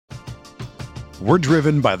We're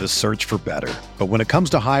driven by the search for better. But when it comes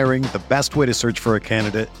to hiring, the best way to search for a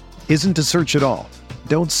candidate isn't to search at all.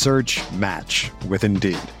 Don't search, match with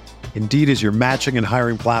Indeed. Indeed is your matching and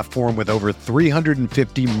hiring platform with over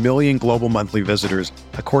 350 million global monthly visitors,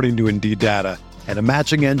 according to Indeed data, and a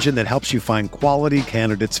matching engine that helps you find quality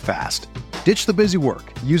candidates fast. Ditch the busy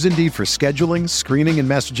work. Use Indeed for scheduling, screening, and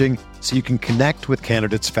messaging so you can connect with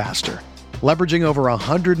candidates faster. Leveraging over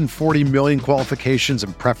 140 million qualifications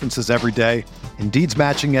and preferences every day, Indeed's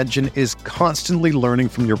matching engine is constantly learning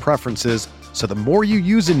from your preferences, so the more you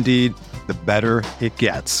use Indeed, the better it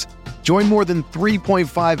gets. Join more than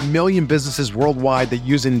 3.5 million businesses worldwide that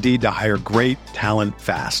use Indeed to hire great talent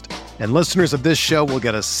fast. And listeners of this show will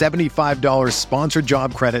get a $75 sponsored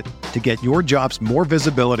job credit to get your jobs more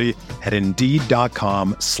visibility at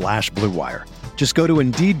Indeed.com/Blue Wire. Just go to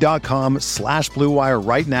Indeed.com/Blue Wire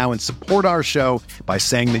right now and support our show by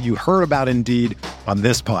saying that you heard about Indeed on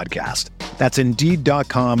this podcast. That's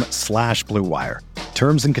Indeed.com/Blue Wire.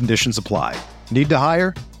 Terms and conditions apply. Need to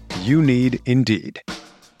hire? You need Indeed.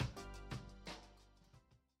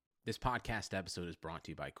 This podcast episode is brought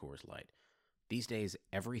to you by Coors Light. These days,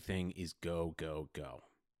 everything is go, go, go.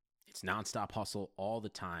 It's nonstop hustle all the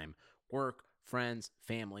time. Work, friends,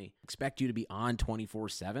 family, expect you to be on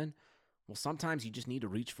 24/7. Well, sometimes you just need to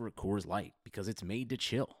reach for a Coors Light because it's made to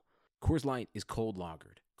chill. Coors Light is cold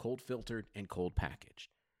lagered, cold filtered, and cold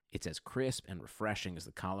packaged. It's as crisp and refreshing as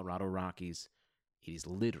the Colorado Rockies. It is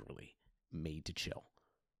literally made to chill.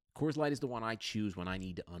 Coors Light is the one I choose when I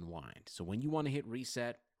need to unwind. So when you want to hit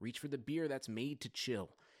reset, reach for the beer that's made to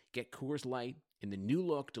chill. Get Coors Light in the new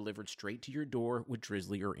look delivered straight to your door with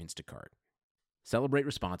Drizzly or Instacart. Celebrate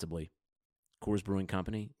responsibly. Coors Brewing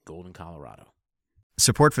Company, Golden, Colorado.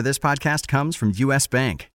 Support for this podcast comes from U.S.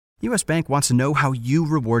 Bank. U.S. Bank wants to know how you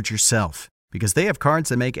reward yourself because they have cards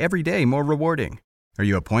that make every day more rewarding. Are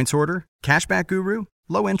you a points hoarder, cashback guru,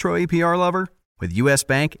 low intro APR lover? With U.S.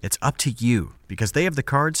 Bank, it's up to you because they have the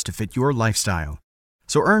cards to fit your lifestyle.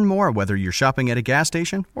 So earn more whether you're shopping at a gas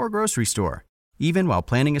station or grocery store, even while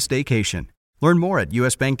planning a staycation. Learn more at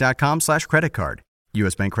usbank.com/creditcard.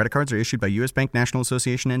 U.S. Bank credit cards are issued by U.S. Bank National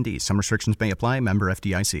Association ND. Some restrictions may apply. Member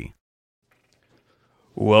FDIC.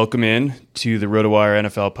 Welcome in to the RotoWire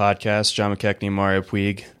NFL podcast. John McKechnie and Mario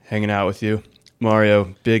Puig hanging out with you.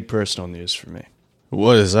 Mario, big personal news for me.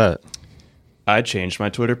 What is that? I changed my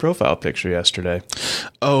Twitter profile picture yesterday.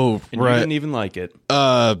 Oh, and right. You didn't even like it.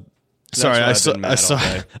 Sorry, I saw. I'm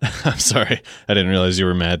sorry. I didn't realize you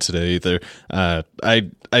were mad today either. I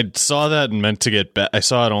saw that and meant to get back. I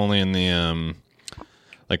saw it only in the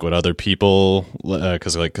like what other people,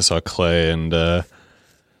 because like I saw Clay and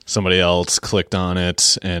somebody else clicked on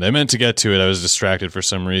it, and I meant to get to it. I was distracted for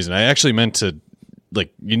some reason. I actually meant to,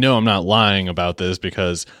 like, I'm not lying about this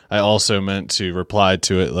because I also meant to reply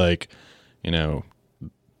to it like,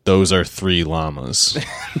 those are 3 llamas,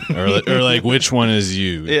 or like which one is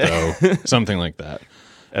you? Yeah. Though? Something like that.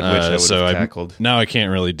 At which I would have tackled. Now I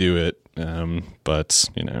can't really do it, but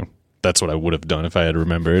that's what I would have done if I had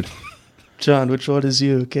remembered. John, which one is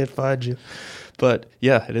you? Can't find you. But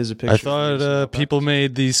yeah, it is a picture. I thought people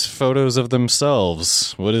made these photos of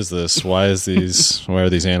themselves. What is this? Why are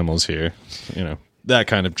these animals here? That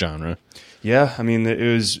kind of genre. Yeah, I mean, it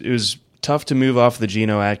was tough to move off the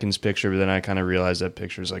Geno Atkins picture, but then I kind of realized that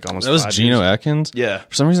picture is like almost. That was Geno Atkins? Yeah.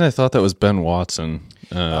 For some reason, I thought that was Ben Watson.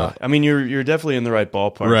 I mean, you're definitely in the right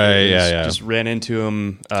ballpark. Right? Yeah. Just ran into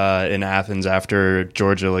him in Athens after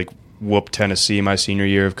Georgia whooped Tennessee my senior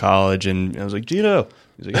year of college, and I was like, Geno.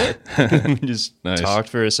 He's like, hey. Just nice. Talked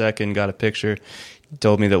for a second, got a picture.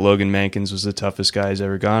 Told me that Logan Mankins was the toughest guy he's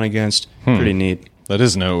ever gone against. Pretty neat. That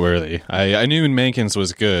is noteworthy. I knew Mankins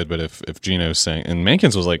was good, but if Geno's saying, and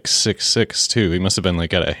Mankins was like 6'6" too, he must have been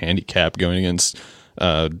like at a handicap going against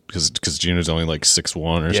because Geno's only like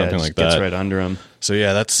 6'1" or something like that. Gets right under him. So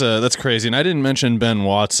yeah, that's crazy. And I didn't mention Ben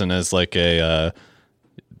Watson as like a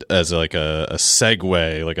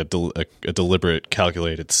segue, like a deliberate,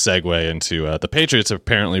 calculated segue into the Patriots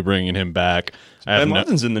apparently bringing him back. Ben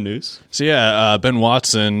Watson's in the news. So yeah, Ben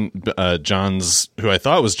Watson, who I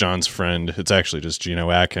thought was John's friend. It's actually just Geno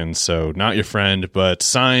Atkins, so not your friend, but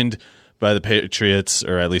signed by the Patriots,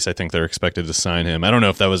 or at least I think they're expected to sign him. I don't know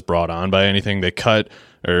if that was brought on by anything. They cut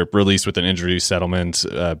or released with an injury settlement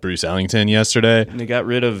Bruce Ellington yesterday. And they got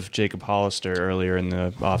rid of Jacob Hollister earlier in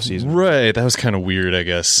the offseason. Right, that was kind of weird, I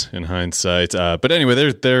guess, in hindsight. But anyway,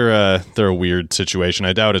 they're a weird situation.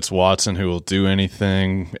 I doubt it's Watson who will do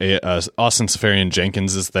anything. Austin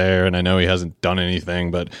Seferian-Jenkins is there, and I know he hasn't done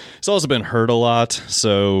anything, but he's also been hurt a lot,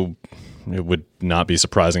 so it would not be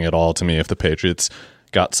surprising at all to me if the Patriots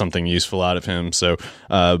got something useful out of him. So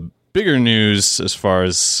bigger news as far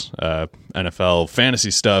as NFL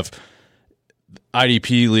fantasy stuff.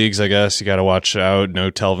 IDP leagues, I guess, you got to watch out.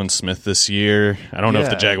 No Telvin Smith this year. I don't know if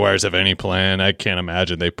the Jaguars have any plan. I can't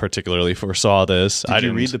imagine they particularly foresaw this. Did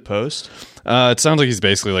you read the post? It sounds like he's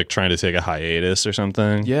basically like trying to take a hiatus or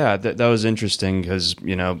something. Yeah, that was interesting because,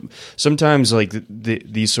 you know, sometimes like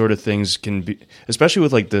these sort of things can be, especially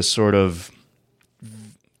with like this sort of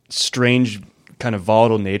strange kind of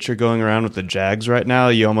volatile nature going around with the Jags right now,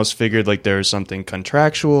 you almost figured like there was something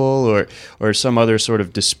contractual or some other sort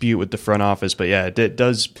of dispute with the front office. But yeah, it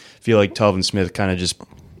does feel like Telvin Smith kind of just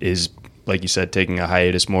is, like you said, taking a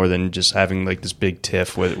hiatus more than just having like this big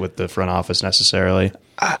tiff with the front office necessarily.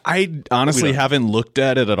 I honestly haven't looked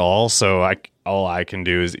at it at all, so all I can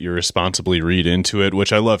do is irresponsibly read into it,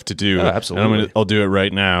 which I love to do. Oh, absolutely. And I'll do it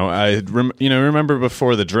right now. I remember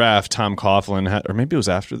before the draft, Tom Coughlin or maybe it was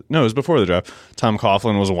after. No, it was before the draft. Tom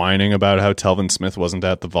Coughlin was whining about how Telvin Smith wasn't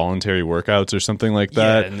at the voluntary workouts or something like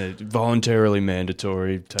that. Yeah, and the voluntarily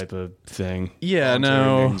mandatory type of thing. Yeah,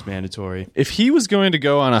 no, mandatory. If he was going to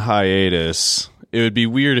go on a hiatus, it would be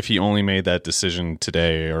weird if he only made that decision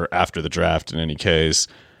today or after the draft in any case.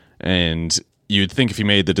 And you'd think if he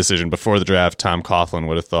made the decision before the draft, Tom Coughlin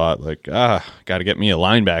would have thought, like, got to get me a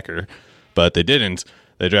linebacker. But they didn't.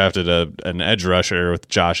 They drafted an edge rusher with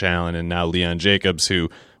Josh Allen and now Leon Jacobs, who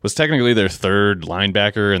was technically their third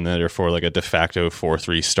linebacker and therefore like a de facto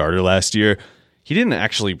 4-3 starter last year. He didn't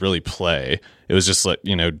actually really play. It was just like,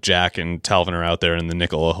 you know, Jack and Telvin are out there in the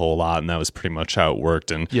nickel a whole lot, and that was pretty much how it worked.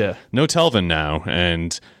 And no Telvin now.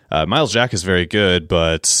 And Miles Jack is very good,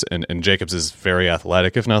 but and Jacobs is very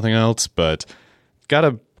athletic, if nothing else. But got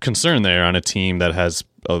a concern there on a team that has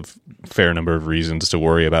a fair number of reasons to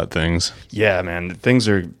worry about things. Yeah, man, things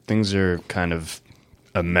are kind of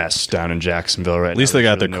a mess down in Jacksonville right now. At least they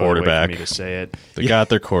got their quarterback. For me to say it. They got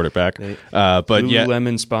their quarterback. But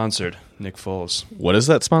Lululemon sponsored Nick Foles. What is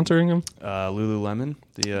that sponsoring him? Lululemon,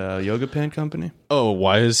 the yoga pant company. Oh,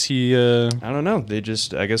 why is he? I don't know.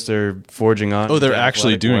 I guess they're forging on. Oh, they're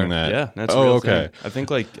actually doing that. Yeah, that's a real okay. thing. I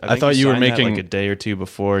think I thought you were making like a day or two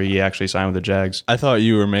before he actually signed with the Jags. I thought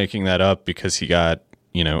you were making that up because he got,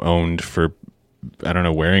 you know, owned for, I don't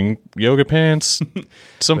know, wearing yoga pants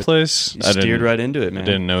someplace. You steered right into it, man. I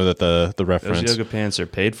didn't know that the reference. Those yoga pants are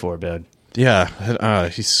paid for, bud. Yeah,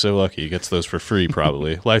 he's so lucky. He gets those for free,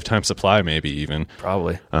 probably. Lifetime supply, maybe even.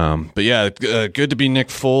 Probably. But yeah, good to be Nick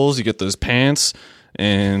Foles. You get those pants.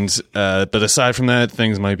 And but aside from that,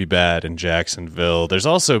 things might be bad in Jacksonville. There's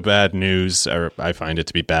also bad news, or I find it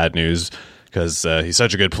to be bad news, because he's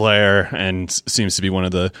such a good player and seems to be one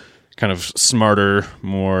of the kind of smarter,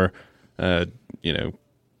 more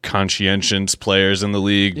conscientious players in the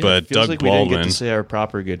league. Yeah, but Doug like Baldwin, we didn't get to say our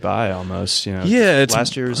proper goodbye almost. You know,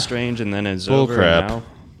 last year was strange, and then it's over. Crap. Now,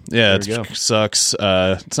 yeah, it sucks.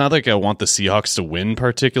 It's not like I want the Seahawks to win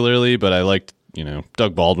particularly, but I liked, you know,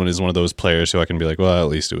 Doug Baldwin is one of those players who I can be like, well, at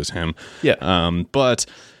least it was him. Yeah. But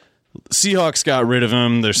Seahawks got rid of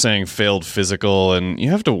him. They're saying failed physical, and you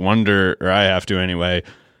have to wonder, or I have to anyway,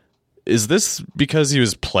 is this because he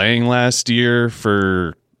was playing last year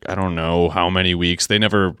for, I don't know how many weeks? They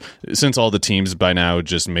never, since all the teams by now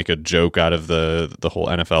just make a joke out of the whole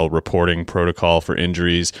NFL reporting protocol for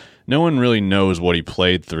injuries, no one really knows what he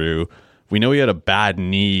played through. We know he had a bad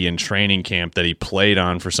knee in training camp that he played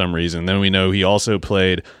on for some reason. Then we know he also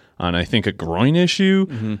played on, I think, a groin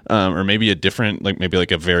issue, or maybe a different, maybe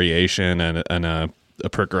a variation and a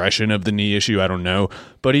progression of the knee issue. I don't know.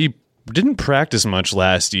 But he didn't practice much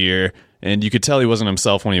last year, and you could tell he wasn't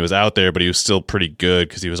himself when he was out there, but he was still pretty good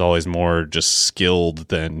because he was always more just skilled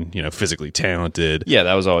than, you know, physically talented. Yeah,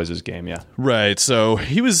 that was always his game, yeah. Right, so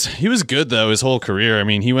he was good, though, his whole career. I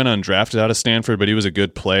mean, he went undrafted out of Stanford, but he was a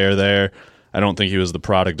good player there. I don't think he was the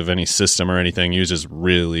product of any system or anything. He was just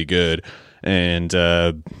really good. And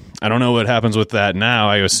I don't know what happens with that now.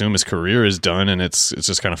 I assume his career is done, and it's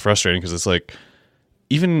just kind of frustrating because it's like,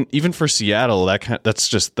 even for Seattle, that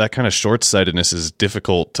kind of short-sightedness is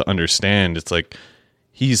difficult to understand. It's like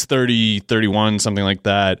he's 30, 31, something like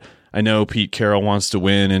that. I know Pete Carroll wants to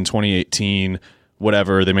win in 2018.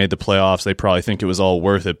 Whatever, they made the playoffs. They probably think it was all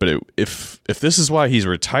worth it. But if this is why he's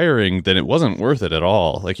retiring, then it wasn't worth it at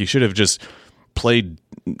all. Like, he should have just played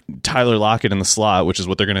Tyler Lockett in the slot, which is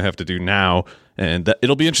what they're going to have to do now. And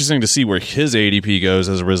it'll be interesting to see where his ADP goes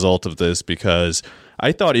as a result of this, because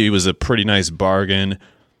I thought he was a pretty nice bargain.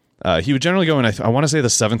 He would generally go in, I want to say, the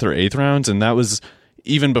 7th or 8th rounds, and that was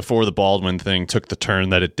even before the Baldwin thing took the turn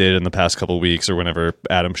that it did in the past couple of weeks, or whenever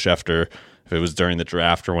Adam Schefter, if it was during the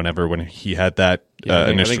draft or whenever, when he had that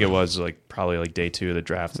I think it was probably day 2 of the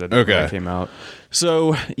draft that came out.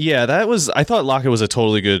 So, yeah, I thought Lockett was a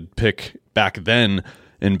totally good pick back then.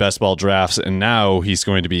 in best ball drafts, and now he's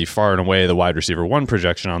going to be far and away the wide receiver 1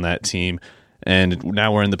 projection on that team. And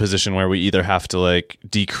now we're in the position where we either have to like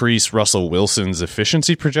decrease Russell Wilson's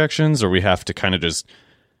efficiency projections, or we have to kind of just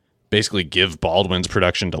basically give Baldwin's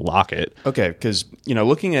production to Lockett. Okay, because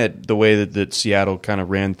looking at the way that Seattle kind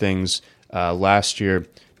of ran things last year,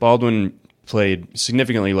 Baldwin played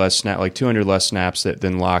significantly less snap, like 200 less snaps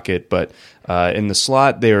than Lockett, but in the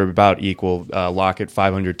slot they were about equal. Lockett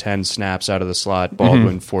 510 snaps out of the slot,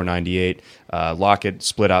 Baldwin 498. Lockett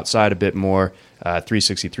split outside a bit more,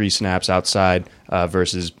 363 snaps outside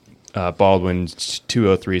versus Baldwin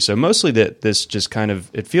 203. So mostly this just kind of,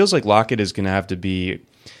 it feels like Lockett is going to have to be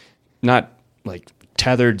not like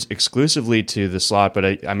tethered exclusively to the slot,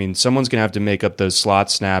 but I mean, someone's going to have to make up those slot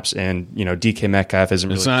snaps, and DK Metcalf isn't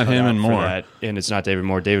really. It's not him and Moore, and it's not David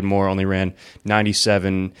Moore. David Moore only ran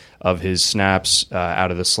 97 of his snaps out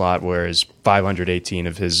of the slot, whereas 518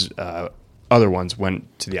 of his other ones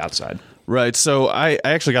went to the outside. Right, so I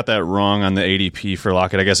actually got that wrong on the ADP for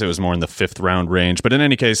Lockett. I guess it was more in the 5th round range. But in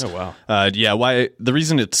any case, the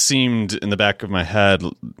reason it seemed in the back of my head,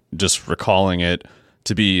 just recalling it,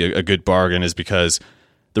 to be a good bargain is because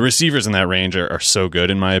the receivers in that range are so good,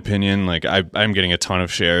 in my opinion. Like I'm getting a ton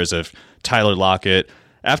of shares of Tyler Lockett.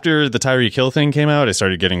 After the Tyreek Hill thing came out, I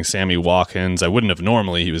started getting Sammy Watkins. I wouldn't have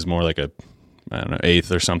normally. He was more like a 8th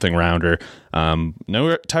or something rounder.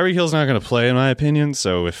 No, Tyreek Hill's not going to play, in my opinion.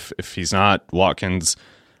 So if he's not, Watkins,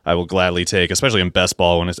 I will gladly take, especially in best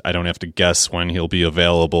ball when I don't have to guess when he'll be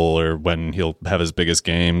available or when he'll have his biggest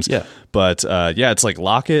games. Yeah. But it's like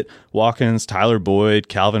Lockett, Watkins, Tyler Boyd,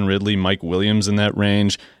 Calvin Ridley, Mike Williams in that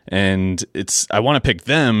range. And I want to pick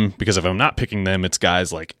them because if I'm not picking them, it's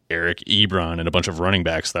guys like Eric Ebron and a bunch of running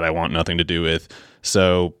backs that I want nothing to do with.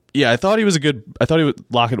 So yeah, Lockett was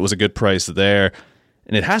a good price there.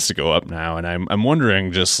 And it has to go up now. And I'm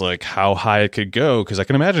wondering just like how high it could go, because I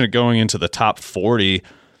can imagine it going into the top 40,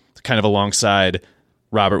 kind of alongside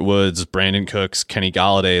Robert Woods, Brandon Cooks, Kenny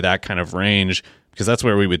Golladay, that kind of range, because that's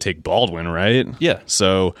where we would take Baldwin, right? Yeah.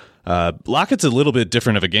 So Lockett's a little bit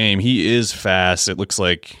different of a game. He is fast. It looks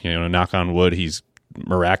like, knock on wood, he's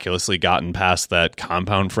miraculously gotten past that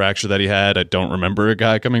compound fracture that he had. I don't remember a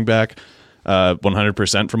guy coming back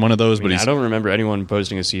 100% from one of those. But I don't remember anyone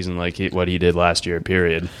posting a season like what he did last year,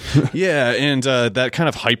 period. Yeah, and that kind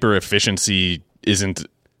of hyper efficiency isn't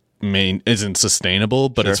sustainable,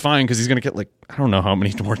 but It's fine because he's going to get I don't know how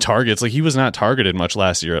many more targets. Like he was not targeted much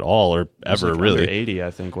last year at all, or ever really. 80,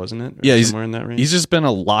 I think, wasn't it? Yeah, somewhere in that range. He's just been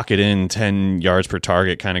a lock it in 10 yards per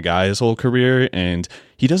target kind of guy his whole career, and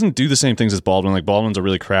he doesn't do the same things as Baldwin. Like Baldwin's a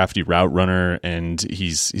really crafty route runner, and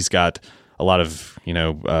he's got a lot of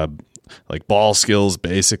like ball skills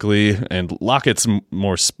basically, and Lockett's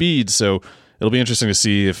more speed. So it'll be interesting to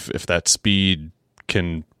see if that speed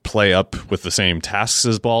can play up with the same tasks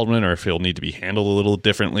as Baldwin, or if he'll need to be handled a little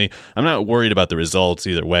differently. I'm not worried about the results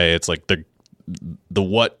either way. It's like the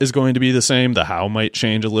what is going to be the same, the how might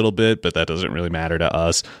change a little bit, but that doesn't really matter to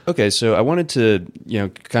us. Okay, so I wanted to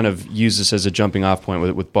kind of use this as a jumping off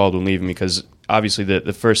point with Baldwin leaving, because obviously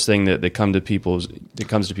the first thing that comes to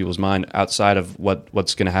people's mind outside of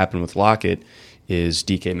what's going to happen with Lockett is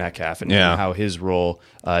DK Metcalf and how his role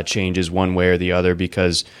changes one way or the other,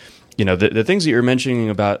 because the things that you're mentioning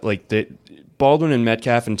about like the Baldwin and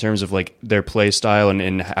Metcalf in terms of like their play style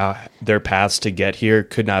and how their paths to get here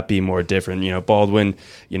could not be more different. Baldwin,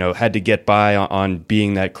 had to get by on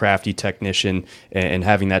being that crafty technician and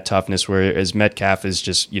having that toughness, whereas Metcalf is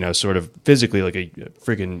just, sort of physically like a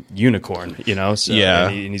freaking unicorn, So, yeah.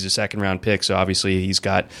 And he's a 2nd round pick. So obviously he's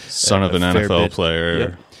got son of an NFL player.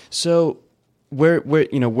 Yep. So where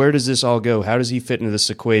does this all go? How does he fit into this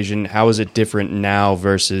equation? How is it different now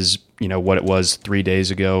versus what it was 3 days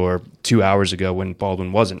ago or 2 hours ago when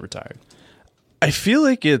Baldwin wasn't retired? I feel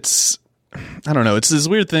like I don't know. It's this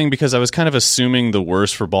weird thing because I was kind of assuming the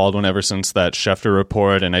worst for Baldwin ever since that Schefter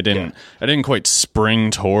report, and I didn't quite spring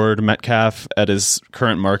toward Metcalf at his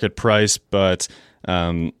current market price. But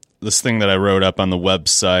this thing that I wrote up on the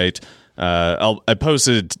website, I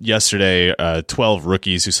posted yesterday 12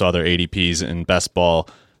 rookies who saw their ADPs in best ball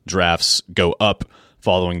drafts go up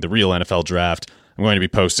following the real NFL draft. I'm going to be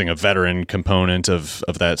posting a veteran component of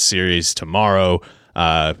that series tomorrow,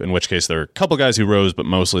 in which case there are a couple guys who rose, but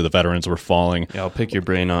mostly the veterans were falling. Yeah, I'll pick your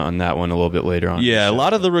brain on that one a little bit later on. Yeah, a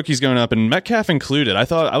lot of the rookies going up, and Metcalf included.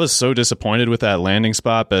 I was so disappointed with that landing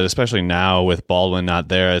spot, but especially now with Baldwin not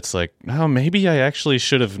there, it's like, oh, maybe I actually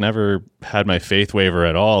should have never had my faith waver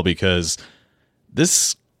at all, because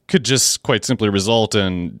this could just quite simply result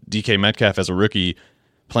in DK Metcalf as a rookie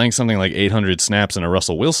playing something like 800 snaps in a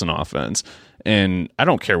Russell Wilson offense. And I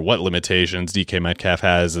don't care what limitations DK Metcalf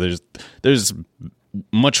has. There's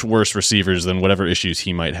much worse receivers than whatever issues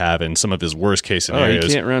he might have in some of his worst case scenarios.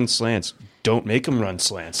 He can't run slants. Don't make him run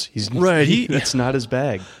slants. He's right. That's not his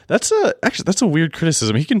bag. That's a weird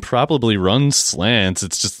criticism. He can probably run slants.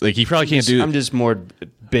 It's just like he probably can't do. I'm just more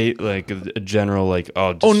like a general like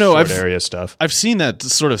short area stuff. I've seen that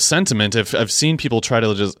sort of sentiment. I've seen people try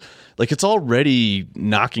to just like it's already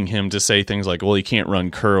knocking him to say things like, well, he can't run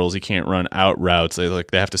curls, he can't run out routes. They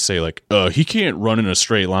have to say like, he can't run in a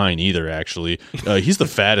straight line either. Actually, he's the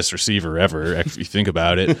fattest receiver ever. If you think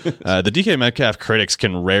about it, the DK Metcalf critics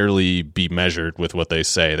can rarely be measured with what they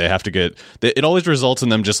say. They have to get. It always results in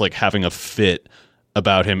them just like having a fit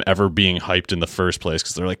about him ever being hyped in the first place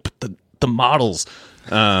because they're like, but the models.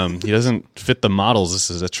 He doesn't fit the models. This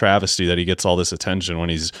is a travesty that he gets all this attention when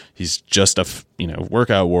he's just a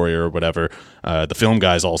workout warrior or whatever. The film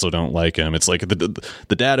guys also don't like him. It's like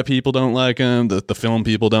the data people don't like him. The film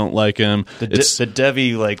people don't like him. The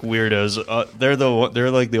Devy like weirdos.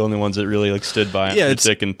 They're like the only ones that really like stood by him. Yeah, it's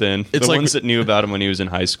thick and thin. It's the ones that knew about him when he was in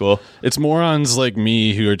high school. It's morons like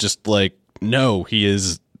me who are just like, no, he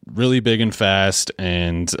is really big and fast,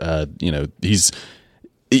 and he's.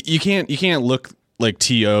 You can't look like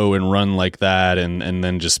T.O. and run like that and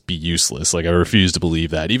then just be useless. Like I refuse to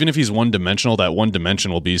believe that. Even if he's one-dimensional, that one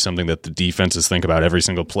dimension will be something that the defenses think about every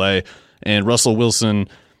single play. And Russell Wilson,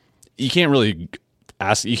 you can't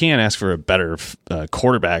ask for a better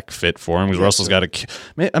quarterback fit for him because Russell's got to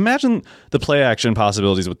imagine the play action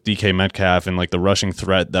possibilities with DK Metcalf and like the rushing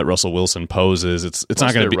threat that Russell Wilson poses. It's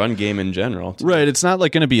not going to be run game in general, right? It's not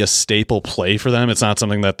like going to be a staple play for them. It's not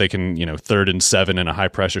something that they can 3rd and 7 in a high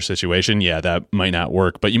pressure situation. Yeah, that might not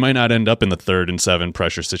work, but you might not end up in the 3rd and 7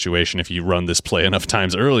 pressure situation if you run this play enough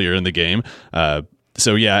times earlier in the game.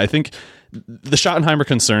 So yeah, I think the Schottenheimer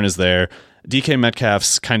concern is there. DK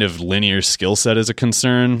Metcalf's kind of linear skill set is a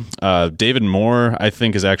concern. David Moore, I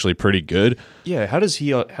think, is actually pretty good. Yeah, how does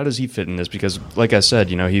he fit in this? Because, like I said,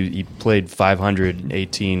 he played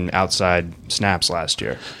 518 outside snaps last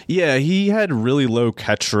year. Yeah, he had really low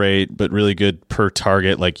catch rate, but really good per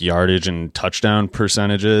target, like yardage and touchdown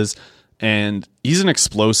percentages. And he's an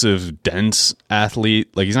explosive, dense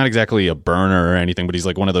athlete. Like he's not exactly a burner or anything, but he's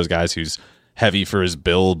like one of those guys who's heavy for his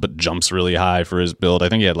build, but jumps really high for his build. I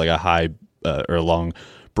think he had like a high or a long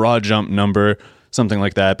broad jump number, something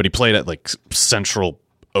like that. But he played at like Central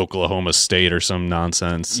Oklahoma State or some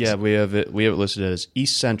nonsense. Yeah, we have it listed as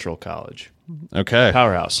East Central College. Okay,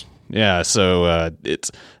 powerhouse. Yeah, so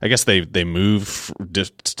it's. I guess they move.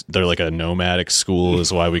 They're like a nomadic school,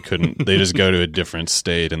 is why we couldn't. They just go to a different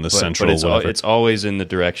state in the central. But it's always in the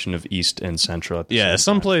direction of East and Central. At the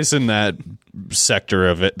someplace in that sector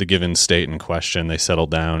of it, the given state in question, they settle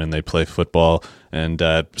down and they play football. And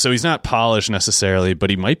so he's not polished necessarily, but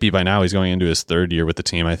he might be by now. He's going into his 3rd year with the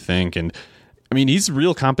team, I think, and. I mean, he's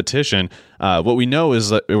real competition. What we know is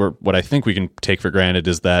that, or what I think we can take for granted,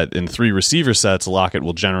 is that in 3 receiver sets, Lockett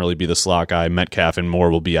will generally be the slot guy, Metcalf and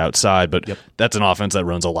Moore will be outside, but that's an offense that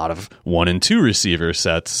runs a lot of 1 and 2 receiver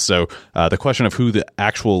sets. So the question of who the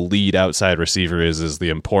actual lead outside receiver is the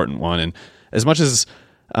important one. And as much as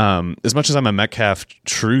I'm a Metcalf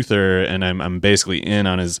truther and I'm basically in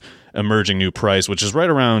on his emerging new price, which is right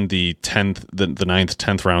around the 9th,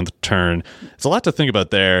 10th round turn, it's a lot to think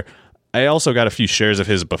about there. I also got a few shares of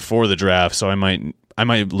his before the draft, so I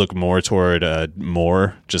might look more toward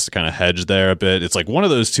Moore, just to kind of hedge there a bit. It's like one of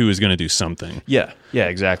those two is going to do something. Yeah,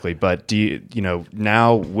 exactly. But do you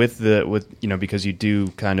now with because you do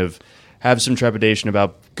kind of have some trepidation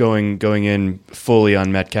about going in fully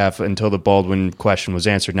on Metcalf until the Baldwin question was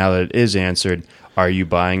answered. Now that it is answered, are you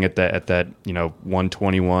buying at that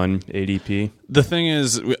 121 ADP? The thing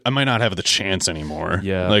is, I might not have the chance anymore.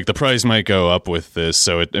 Yeah, like the price might go up with this,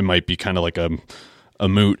 so it might be kind of like a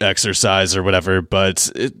moot exercise or whatever.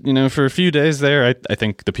 But for a few days there, I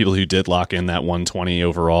think the people who did lock in that 120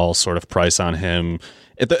 overall sort of price on him,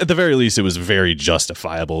 at the very least, it was very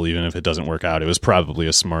justifiable. Even if it doesn't work out, it was probably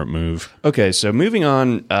a smart move. Okay, so moving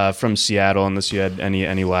on from Seattle, unless you had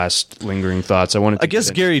any last lingering thoughts, I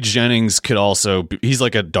guess Gary Jennings could also. He's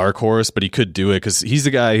like a dark horse, but he could do it because he's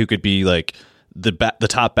the guy who could be like the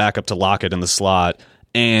top backup to Lockett in the slot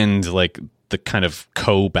and like the kind of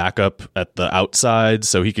co-backup at the outside,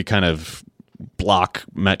 so he could kind of block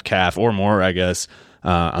Metcalf or more, I guess.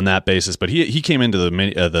 On that basis, but he came into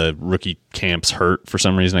the rookie camps hurt for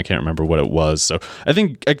some reason. I can't remember what it was. So I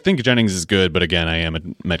think Jennings is good, but again, I am a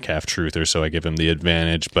Metcalf truther, so I give him the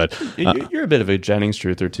advantage. But you're a bit of a Jennings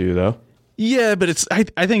truther too, though. Yeah, but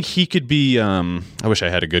I think he could be. I wish I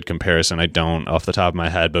had a good comparison. I don't off the top of my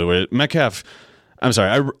head, but Metcalf. I'm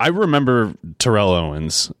sorry. I remember Terrell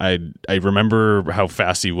Owens. I remember how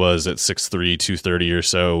fast he was at 6'3", 230 or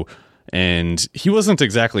so. And he wasn't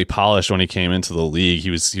exactly polished when he came into the league. He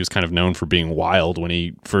was kind of known for being wild when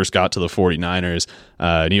he first got to the 49ers.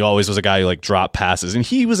 And he always was a guy who like dropped passes. And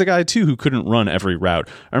he was a guy too who couldn't run every route.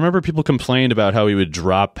 I remember people complained about how he would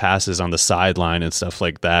drop passes on the sideline and stuff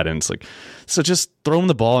like that. And it's like, so just throw him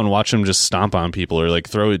the ball and watch him just stomp on people, or like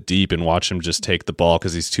throw it deep and watch him just take the ball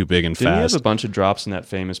because he's too big and Didn't fast. He have a bunch of drops in that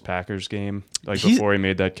famous Packers game, like before he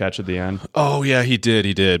made that catch at the end. Oh yeah, he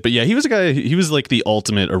did. But yeah, he was a guy. He was like the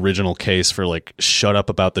ultimate original case for like shut up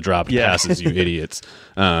about the dropped passes, you idiots.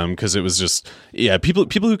 Because it was just people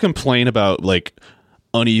who complain about like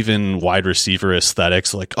uneven wide receiver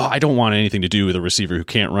aesthetics, like, oh, I don't want anything to do with a receiver who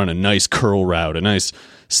can't run a nice curl route, a nice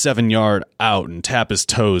 7-yard out and tap his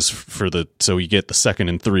toes so you get the 2nd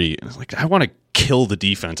and 3. And it's like, I want to kill the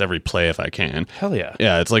defense every play if I can. Hell yeah.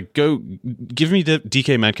 Yeah, it's like, go give me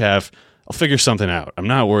DK Metcalf. I'll figure something out. I'm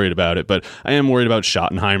not worried about it, but I am worried about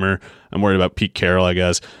Schottenheimer. I'm worried about Pete Carroll, I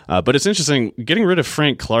guess. But it's interesting. Getting rid of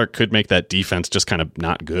Frank Clark could make that defense just kind of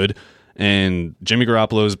not good. And Jimmy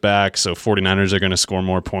Garoppolo's back, so 49ers are going to score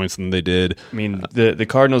more points than they did. I mean, the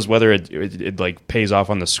Cardinals, whether it like pays off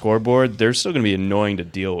on the scoreboard, they're still going to be annoying to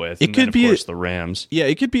deal with. It could be, of course, the Rams. Yeah,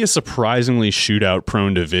 it could be a surprisingly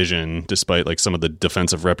shootout-prone division, despite like some of the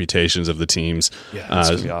defensive reputations of the teams. Yeah, that's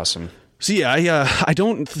going to be awesome. So yeah, I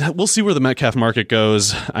don't. We'll see where the Metcalf market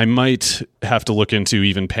goes. I might have to look into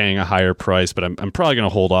even paying a higher price, but I'm probably going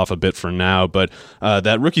to hold off a bit for now. But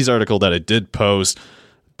that rookies article that I did post,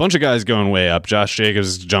 bunch of guys going way up. Josh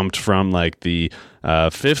Jacobs jumped from like the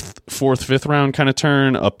fifth round kind of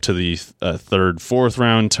turn up to the 3rd, 4th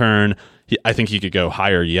round turn. I think he could go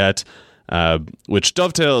higher yet, which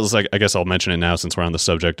dovetails, like, I guess I'll mention it now since we're on the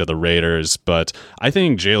subject of the Raiders, but I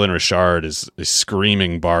think Jalen Richard is a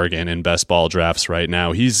screaming bargain in best ball drafts right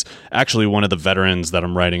now. He's actually one of the veterans that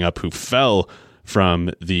I'm writing up who fell from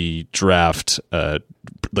the draft,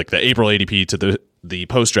 like the April ADP to the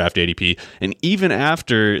post-draft ADP, and even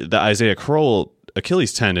after the Isaiah Crowell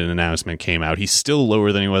Achilles tendon announcement came out, he's still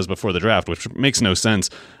lower than he was before the draft, which makes no sense.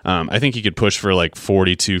 I think he could push for like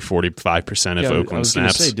 42-45% if Oakland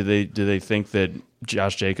snaps. Say, do they think that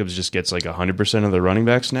Josh Jacobs just gets like 100% of the running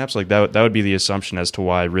back snaps? Like that would be the assumption as to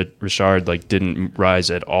why Richard like didn't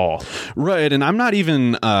rise at all. Right, and I'm not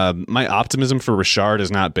even my optimism for Richard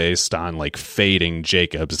is not based on like fading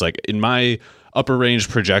Jacobs. Like in my upper range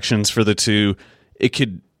projections for the two,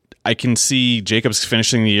 I can see Jacobs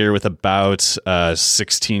finishing the year with about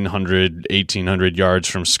 1,600, 1,800 yards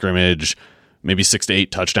from scrimmage, maybe 6 to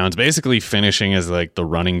 8 touchdowns, basically finishing as like the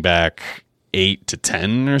running back 8 to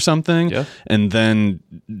 10 or something. Yeah. And then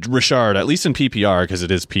Richard, at least in PPR, because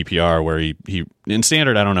it is PPR where he in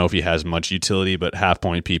standard, I don't know if he has much utility, but half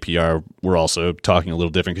point PPR, we're also talking a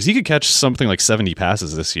little different because he could catch something like 70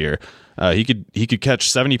 passes this year. He could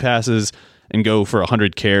catch 70 passes and go for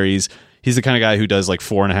 100 carries. He's the kind of guy who does like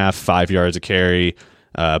 4.5, 5 yards a carry,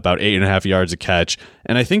 about 8.5 yards a catch.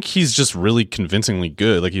 And I think he's just really convincingly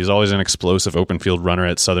good. Like, he was always an explosive open field runner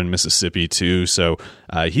at Southern Mississippi too. So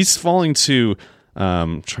he's falling to,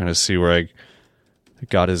 trying to see where I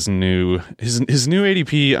got his new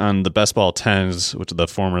ADP on the best ball 10s, which are the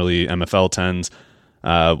formerly MFL 10s,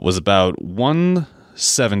 was about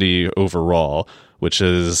 170 overall, which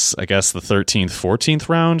is, I guess, the 13th, 14th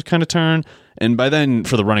round kind of turn. And by then,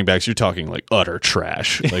 for the running backs, you're talking like utter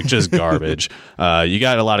trash, like just garbage. You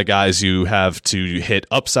got a lot of guys who have to hit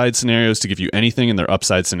upside scenarios to give you anything, and their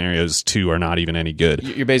upside scenarios, too, are not even any good.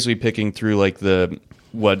 You're basically picking through like the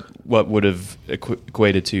what would have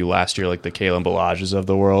equated to last year, like the Kalen Ballages of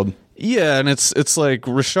the world. Yeah, and it's like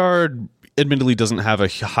Richard admittedly doesn't have a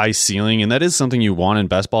high ceiling, and that is something you want in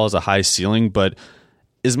best ball, is a high ceiling. But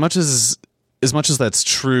as much as that's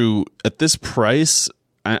true, at this price,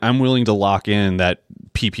 I'm willing to lock in that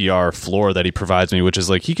PPR floor that he provides me, which is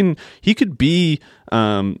like he could be.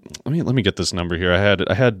 Let me get this number here.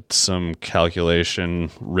 I had some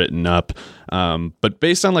calculation written up, but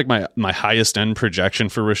based on like my highest end projection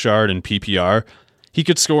for Richard in PPR, he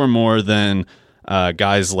could score more than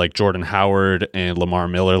guys like Jordan Howard and Lamar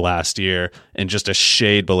Miller last year, and just a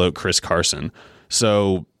shade below Chris Carson.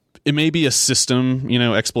 So it may be a system,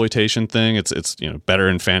 exploitation thing. It's better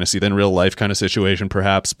in fantasy than real life kind of situation,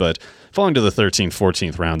 perhaps. But falling to the 13th,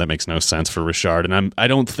 14th round, that makes no sense for Richard. And I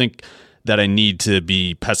don't think that I need to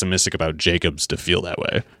be pessimistic about Jacobs to feel that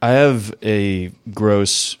way. I have a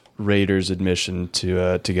gross Raiders admission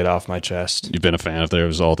to get off my chest. You've been a fan of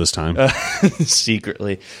theirs all this time,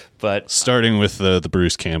 secretly, but starting with the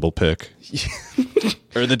Bruce Campbell pick.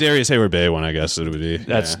 Or the Darius Hayward-Bay one, I guess it would be.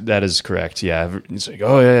 That is correct. Yeah, it's like,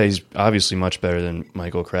 oh yeah, he's obviously much better than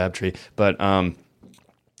Michael Crabtree. But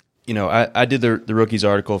I did the rookies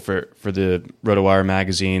article for the RotoWire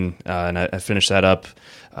magazine, and I finished that up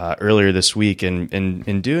earlier this week. And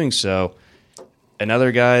in doing so,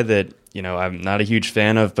 another guy that I'm not a huge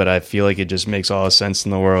fan of, but I feel like it just makes all the sense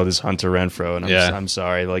in the world is Hunter Renfrow. And I'm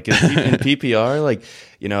sorry, like in PPR, like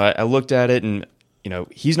I looked at it, and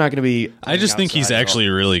he's not going to be. I just think he's actually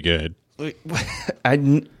really good.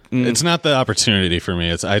 It's not the opportunity for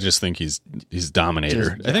me. I just think he's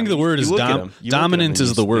dominator. I think the word is dominant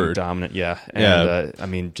is the word. Dominant, yeah. And I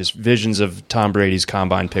mean, just visions of Tom Brady's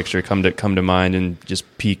combine picture come to mind, and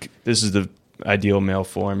just peak. This is the ideal male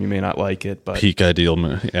form. You may not like it, but peak ideal.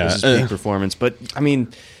 Yeah, this is peak performance. But I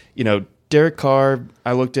mean, Derek Carr.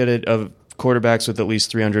 I looked at it of quarterbacks with at least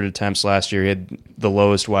 300 attempts last year. He had the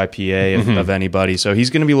lowest YPA of anybody. So he's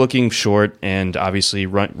going to be looking short, and obviously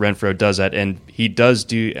Renfrow does that, and he does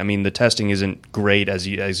do. I mean, the testing isn't great as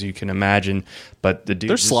you can imagine, but the dude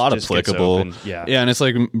they're slot applicable. Yeah, and it's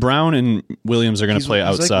like Brown and Williams are going to play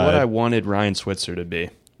outside. He's like what I wanted Ryan Switzer to be.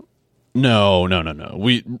 No.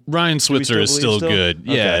 Ryan Switzer is still good.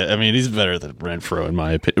 Okay. Yeah, I mean, he's better than Renfrow in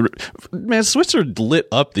my opinion. Man, Switzer lit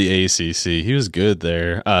up the ACC. He was good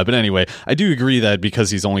there. But anyway, I do agree that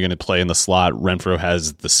because he's only going to play in the slot, Renfrow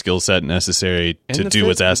has the skill set necessary to do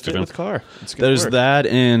what's asked of him. With Carr. There's that,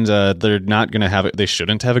 and they're not going to have it. They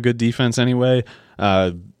shouldn't have a good defense anyway.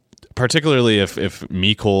 Particularly if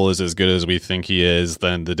Mecole is as good as we think he is,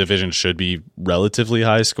 then the division should be relatively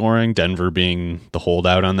high scoring, Denver being the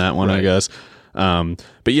holdout on that one, right. I guess.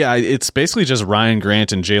 But yeah, it's basically just Ryan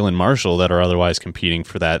Grant and Jalen Marshall that are otherwise competing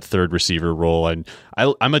for that third receiver role. And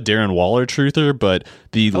I'm a Darren Waller truther, but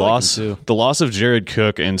the loss of Jared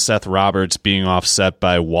Cook and Seth Roberts being offset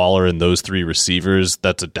by Waller and those three receivers,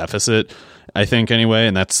 that's a deficit, I think, anyway.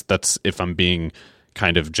 And that's if I'm being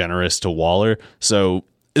kind of generous to Waller. So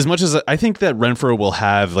as much as I think that Renfrow will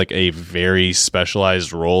have like a very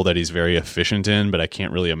specialized role that he's very efficient in, but I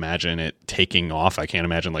can't really imagine it taking off. I can't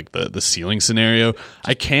imagine like the ceiling scenario.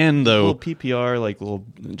 I can though. Little PPR, like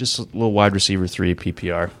just a little wide receiver 3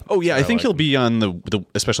 PPR. Oh yeah, I think he'll be on the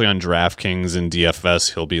especially on DraftKings and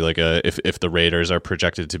DFS. He'll be like if the Raiders are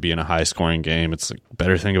projected to be in a high scoring game, it's like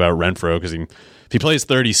better thing about Renfrow because if he plays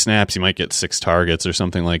 30 snaps, he might get 6 targets or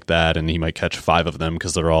something like that, and he might catch 5 of them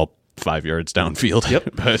because they're all 5 yards downfield.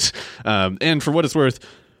 Yep. But and for what it's worth,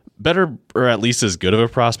 better or at least as good of a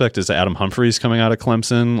prospect as Adam Humphries coming out of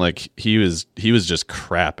Clemson. Like he was just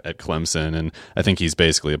crap at Clemson, and I think he's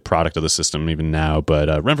basically a product of the system even now. But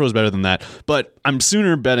Renfrow is better than that. But I'm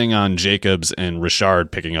sooner betting on Jacobs and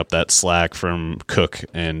Richard picking up that slack from Cook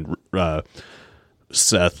and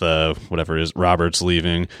Seth, whatever it is, Roberts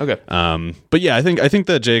leaving. Okay. But yeah, I think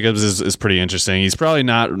that Jacobs is pretty interesting. He's probably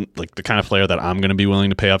not like the kind of player that I'm going to be willing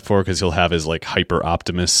to pay up for because he'll have his like hyper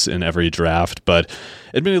optimists in every draft. But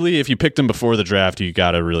admittedly, if you picked him before the draft, you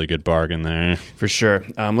got a really good bargain there. For sure.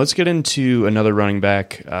 Let's get into another running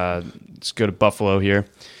back. Let's go to Buffalo here.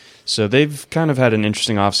 So they've kind of had an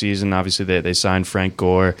interesting offseason. Obviously, they signed Frank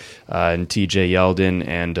Gore and T.J. Yeldon,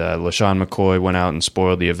 and LaShawn McCoy went out and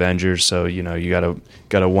spoiled the Avengers. So you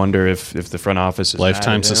gotta wonder if the front office is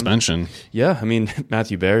lifetime suspension. Yeah, I mean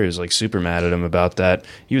Matthew Berry was like super mad at him about that.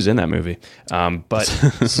 He was in that movie. But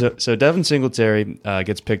so Devin Singletary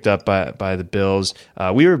gets picked up by the Bills.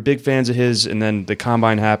 We were big fans of his, and then the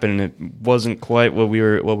combine happened, and it wasn't quite what we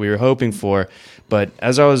were hoping for. But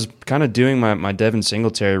as I was kind of doing my Devin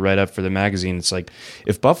Singletary write-up for the magazine, it's like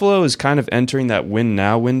if Buffalo is kind of entering that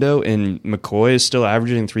win-now window and McCoy is still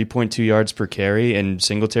averaging 3.2 yards per carry and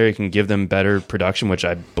Singletary can give them better production, which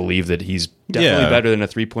I believe that he's definitely better than a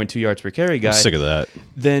 3.2 yards per carry guy. I'm sick of that.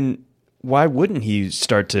 Then why wouldn't he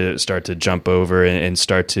start to jump over and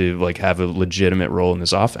start to like have a legitimate role in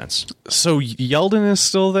this offense? So Yeldon is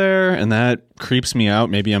still there, and that creeps me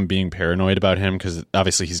out. Maybe I'm being paranoid about him because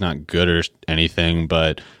obviously he's not good or anything,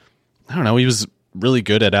 but I don't know. He was really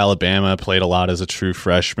good at Alabama, played a lot as a true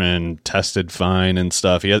freshman, tested fine and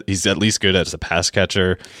stuff. He's at least good as a pass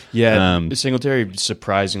catcher. Yeah, Singletary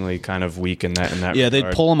surprisingly kind of weak in that Yeah, regard.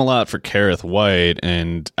 They'd pull him a lot for Kareth White,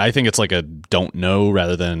 and I think it's like a don't know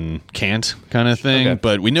rather than can't kind of thing. Okay.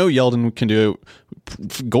 But we know Yeldon can do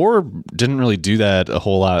it. Gore didn't really do that a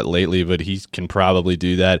whole lot lately, but he can probably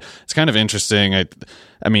do that. It's kind of interesting.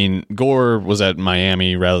 I mean, Gore was at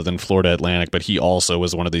Miami rather than Florida Atlantic, but he also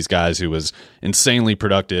was one of these guys who was insanely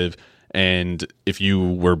productive. And if you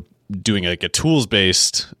were doing like a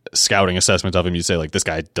tools-based scouting assessment of him, you say like, this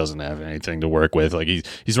guy doesn't have anything to work with. Like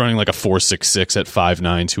he's running like a 4.66 at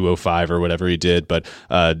 5'9", 205 or whatever he did, but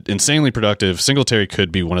insanely productive. Singletary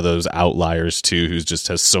could be one of those outliers too, who just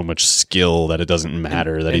has so much skill that it doesn't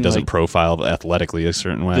matter that he doesn't profile athletically a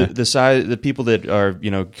certain way. The size, the people that are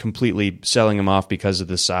completely selling him off because of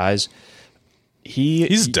the size.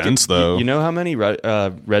 He's dense, though. You know how many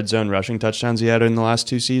red zone rushing touchdowns he had in the last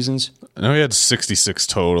 2 seasons? I know he had 66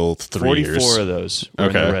 total, 3 years. 44 of those were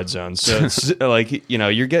in the red zone. So it's like,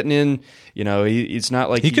 you're getting in, it's not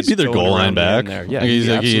like he could be their goal line back. Yeah,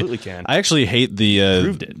 he absolutely can. I actually hate the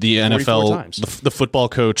NFL, the football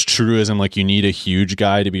coach truism, like you need a huge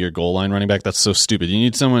guy to be your goal line running back. That's so stupid. You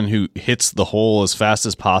need someone who hits the hole as fast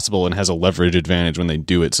as possible and has a leverage advantage when they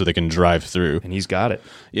do it so they can drive through. And he's got it.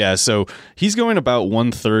 Yeah, so he's going about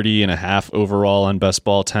 130.5 overall on best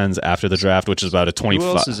ball 10s after the draft, which is about a 25.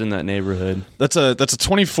 Who else is in that neighborhood? That's a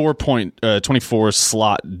 24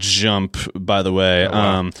 slot jump, by the way. Oh,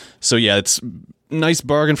 wow. So yeah, it's nice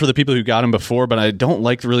bargain for the people who got him before, but I don't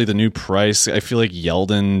like really the new price. I feel like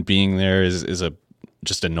Yeldon being there is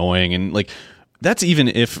just annoying, and like that's even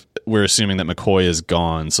if we're assuming that McCoy is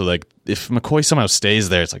gone. So like if McCoy somehow stays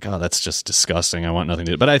there, it's like, oh, that's just disgusting. I want nothing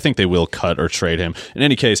to do. But I think they will cut or trade him. In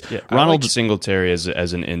any case, Ronald Singletary as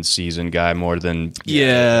an in-season guy more than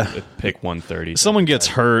pick 130. Someone gets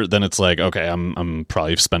hurt, then it's like, okay, I'm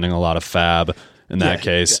probably spending a lot of fab. In that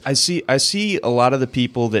case, I see a lot of the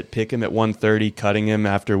people that pick him at 130 cutting him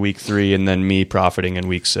after week 3, and then me profiting in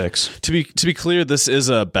week 6. To be clear, this is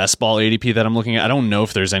a best ball ADP that I'm looking at. I don't know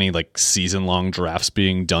if there's any like season long drafts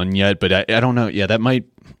being done yet, but I don't know. Yeah, that might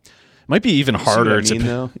be even harder.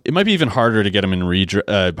 It might be even harder to get him in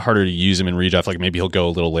harder to use him in redraft. Like maybe he'll go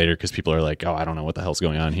a little later because people are like, oh, I don't know what the hell's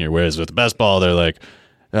going on here. Whereas with the best ball, they're like,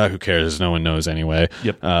 who cares? No one knows anyway.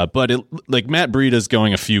 Yep. But like Matt Breida's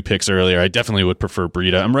going a few picks earlier. I definitely would prefer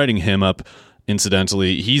Breida. I'm writing him up.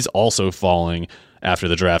 Incidentally, he's also falling after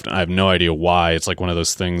the draft, and I have no idea why. It's like one of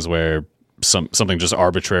those things where something just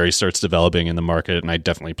arbitrary starts developing in the market, and I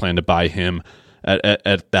definitely plan to buy him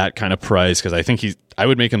at that kind of price because I think I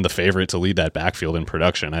would make him the favorite to lead that backfield in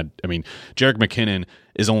production. I mean, Jerick McKinnon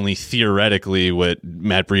is only theoretically what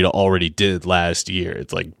Matt Breida already did last year.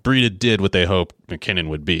 It's like Breida did what they hoped McKinnon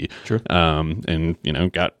would be. True. And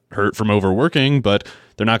got hurt from overworking, but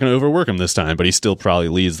they're not going to overwork him this time. But he still probably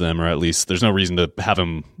leads them, or at least there's no reason to have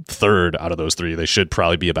him third out of those 3. They should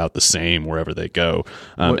probably be about the same wherever they go.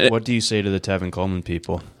 What do you say to the Tevin Coleman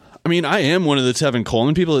people? I mean, I am one of the Tevin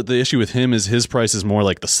Coleman people. The issue with him is his price is more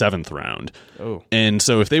like the 7th round. Oh. And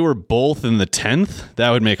so if they were both in the 10th,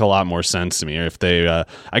 that would make a lot more sense to me. Or if they,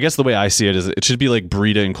 I guess the way I see it is it should be like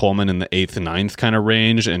Breida and Coleman in the 8th and 9th kind of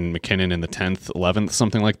range and McKinnon in the 10th, 11th,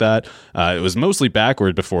 something like that. It was mostly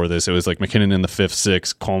backward before this. It was like McKinnon in the 5th,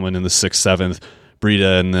 6th, Coleman in the 6th, 7th,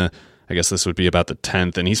 Breida in the, I guess this would be about the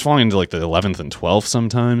 10th. And he's falling into like the 11th and 12th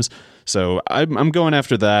sometimes. So I'm going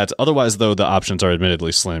after that. Otherwise, though, the options are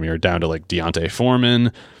admittedly slim. You're down to like Deontay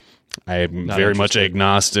Foreman. I'm very much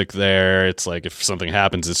agnostic there. It's like if something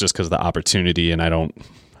happens, it's just because of the opportunity, and I'm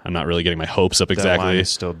not really getting my hopes up exactly. That line is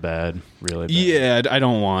still bad, really bad. Yeah, I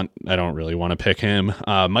don't really want to pick him.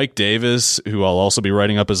 Mike Davis, who I'll also be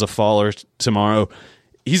writing up as a faller tomorrow.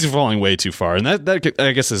 He's falling way too far, and that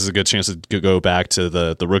I guess this is a good chance to go back to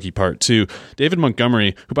the rookie part too. David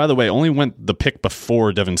Montgomery, who by the way only went the pick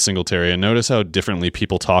before Devin Singletary, and notice how differently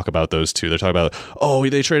people talk about those two. They're talking about, oh,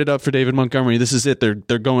 they traded up for David Montgomery. This is it. They're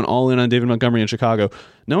going all in on David Montgomery in Chicago.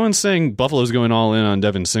 No one's saying Buffalo's going all in on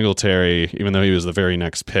Devin Singletary, even though he was the very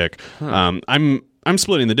next pick. I'm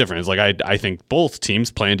splitting the difference. Like I think both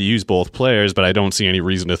teams plan to use both players, but I don't see any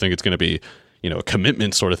reason to think it's going to be a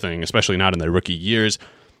commitment sort of thing, especially not in their rookie years.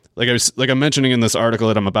 Like I'm mentioning in this article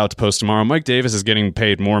that I'm about to post tomorrow, Mike Davis is getting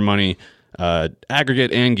paid more money,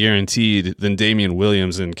 aggregate and guaranteed, than Damian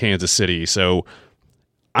Williams in Kansas City. So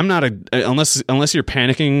I'm not unless you're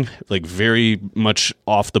panicking, like very much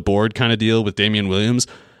off the board kind of deal with Damian Williams.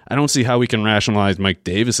 I don't see how we can rationalize Mike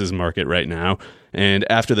Davis's market right now. And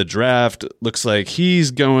after the draft, looks like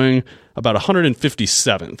he's going about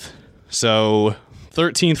 157th. So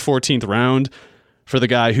 13th, 14th round for the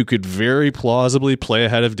guy who could very plausibly play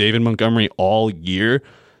ahead of David Montgomery all year.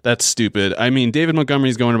 That's stupid. I mean, David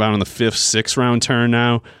Montgomery's going about on the 5th, 6th round turn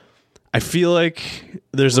now. I feel like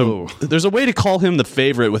there's a way to call him the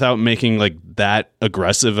favorite without making like that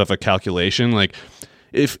aggressive of a calculation. Like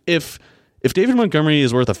if David Montgomery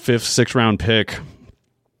is worth a 5th, 6th round pick,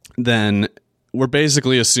 then we're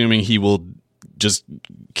basically assuming he will just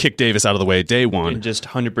kick Davis out of the way day one and just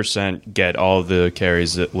 100% get all the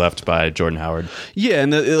carries left by Jordan Howard. Yeah,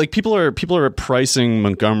 and like people are pricing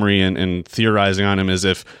Montgomery and theorizing on him as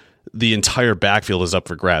if the entire backfield is up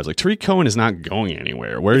for grabs. Like Tariq Cohen is not going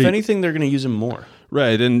anywhere. If anything, they're going to use him more.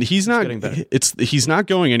 Right, and he's not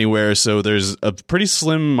going anywhere, so there's a pretty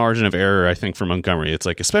slim margin of error, I think, for Montgomery. It's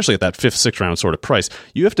like, especially at that 5th, 6th round sort of price,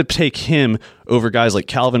 you have to take him over guys like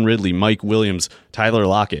Calvin Ridley, Mike Williams, Tyler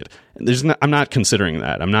Lockett. I'm not considering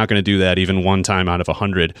that. I'm not going to do that even one time out of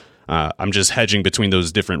 100. I'm just hedging between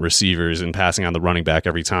those different receivers and passing on the running back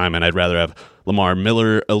every time, and I'd rather have Lamar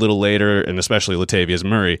Miller a little later, and especially Latavius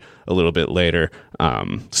Murray a little bit later.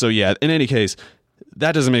 So yeah, in any case,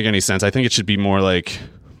 that doesn't make any sense. I think it should be more like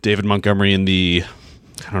David Montgomery in the,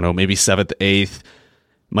 I don't know, maybe 7th, 8th,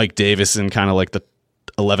 Mike Davis in kind of like the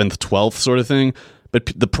 11th, 12th sort of thing.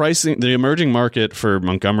 But the pricing, the emerging market for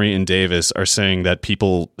Montgomery and Davis are saying that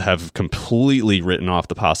people have completely written off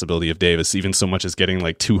the possibility of Davis, even so much as getting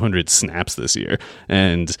like 200 snaps this year.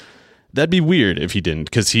 And that'd be weird if he didn't,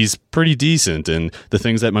 because he's pretty decent, and the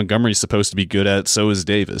things that Montgomery's supposed to be good at, so is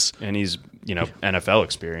Davis. And he's, NFL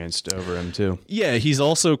experienced over him too. Yeah, he's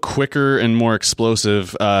also quicker and more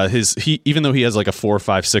explosive. Even though he has like a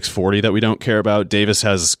 4.56 40 that we don't care about, Davis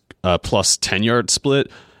has a plus 10-yard split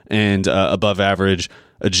and above average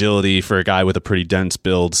agility for a guy with a pretty dense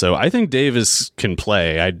build. So I think Davis can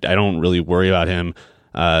play. I don't really worry about him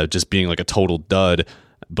just being like a total dud,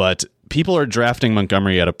 but people are drafting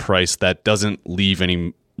Montgomery at a price that doesn't leave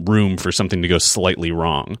any room for something to go slightly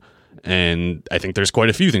wrong. And I think there's quite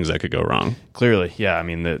a few things that could go wrong. Clearly, yeah. I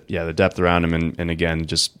mean, the depth around him, and again,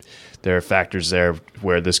 just there are factors there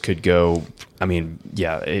where this could go. I mean,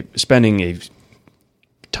 yeah, spending a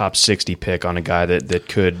top 60 pick on a guy that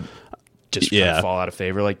could just fall out of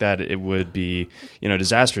favor like that, it would be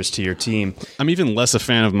disastrous to your team. I'm even less a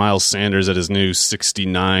fan of Miles Sanders at his new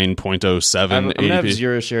 69.07. I'm going to have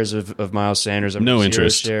 0 shares of Miles Sanders. I'm no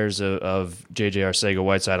interest. 0 shares of J.J.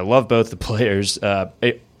 Arcega-Whiteside. I love both the players.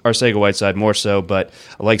 Arcega-Whiteside more so, but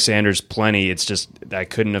I like Sanders plenty. It's just I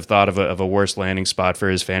couldn't have thought of a worse landing spot for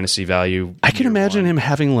his fantasy value. I can imagine him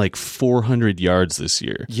having like 400 yards this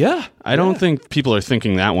year. Yeah. I don't think people are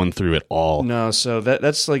thinking that one through at all. No, so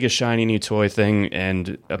that's like a shiny new toy thing,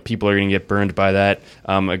 and people are going to get burned by that.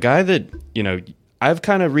 A guy that, I've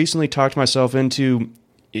kind of recently talked myself into,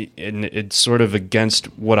 and it's sort of against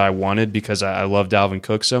what I wanted because I love Dalvin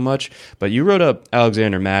Cook so much. But you wrote up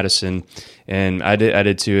Alexander Mattison, and I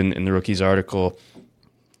did too in the Rookies article.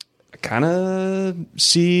 I kind of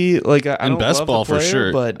see like I don't best love ball the player, for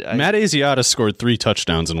sure. But Matt Asiata scored 3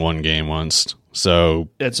 touchdowns in one game once, so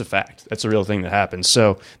it's a fact. That's a real thing that happens.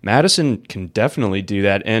 So Madison can definitely do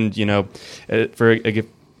that, and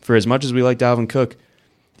for as much as we like Dalvin Cook,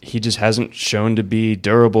 he just hasn't shown to be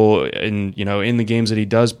durable in the games that he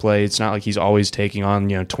does play. It's not like he's always taking on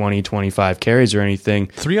 20, 25 carries or anything.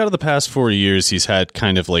 3 out of the past 4 years, he's had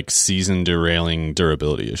kind of like season derailing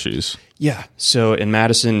durability issues. Yeah. So in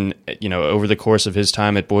Madison, over the course of his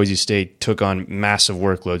time at Boise State, took on massive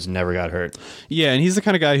workloads, never got hurt. Yeah, and he's the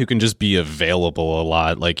kind of guy who can just be available a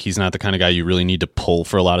lot. Like, he's not the kind of guy you really need to pull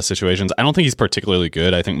for a lot of situations. I don't think he's particularly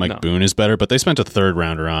good. I think Mike Boone is better, but they spent a 3rd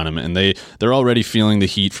rounder on him, and they're already feeling the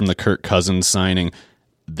heat from the Kirk Cousins signing.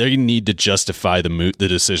 They need to justify the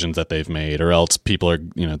decisions that they've made, or else people are,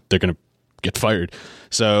 they're going to get fired.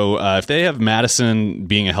 So if they have Madison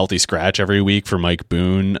being a healthy scratch every week for Mike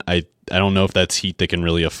Boone, I don't know if that's heat they can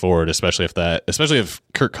really afford, especially if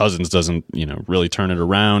Kirk Cousins doesn't, really turn it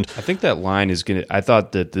around. I think that line is going to. I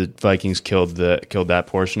thought that the Vikings killed that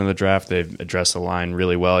portion of the draft. They've addressed the line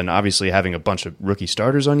really well, and obviously having a bunch of rookie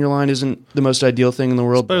starters on your line isn't the most ideal thing in the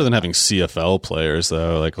world. It's better than having CFL players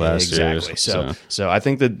though, like last year. Exactly. So I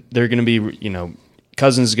think that they're going to be,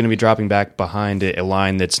 Cousins is going to be dropping back behind a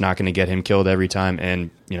line that's not going to get him killed every time, and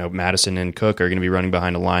Madison and Cook are going to be running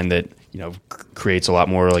behind a line that creates a lot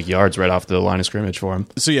more like yards right off the line of scrimmage for him.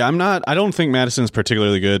 So yeah, I don't think Madison's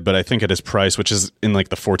particularly good, but I think at his price, which is in like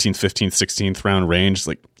the 14th, 15th, 16th round range,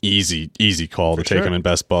 like easy call to take him in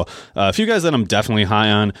best ball. A few guys that I'm definitely high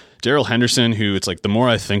on: Darrell Henderson, who it's like the more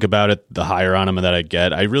I think about it, the higher on him that I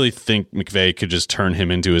get. I really think McVay could just turn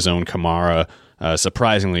him into his own Kamara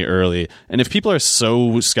surprisingly early. And if people are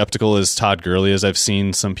so skeptical as Todd Gurley, as I've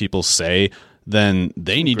seen some people say, then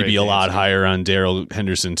they need to be a lot higher on Darrell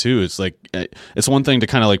Henderson too. It's like, it's one thing to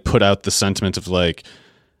kind of like put out the sentiment of like,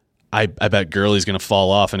 I bet Gurley's going to fall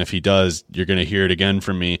off, and if he does, you're going to hear it again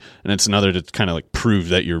from me. And it's another to kind of like prove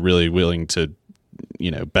that you're really willing to,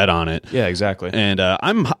 bet on it. Yeah, exactly. And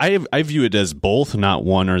I view it as both, not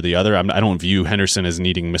one or the other. I don't view Henderson as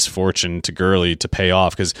needing misfortune to Gurley to pay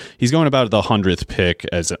off, because he's going about the 100th pick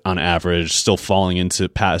as on average, still falling into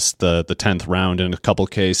past the 10th round in a couple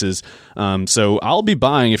cases. So I'll be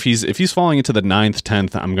buying if he's falling into the 9th,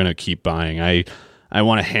 10th. I'm going to keep buying. I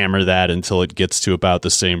want to hammer that until it gets to about the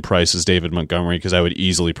same price as David Montgomery, because I would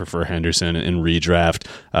easily prefer Henderson in redraft.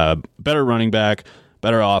 Better running back,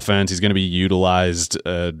 better offense. He's going to be utilized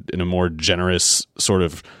in a more generous sort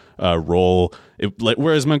of role.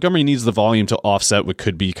 Whereas Montgomery needs the volume to offset what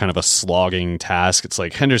could be kind of a slogging task. It's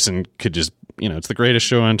like Henderson could just, it's the greatest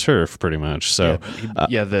show on turf pretty much. So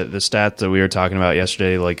the stat that we were talking about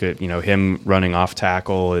yesterday, like him running off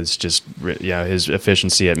tackle is just his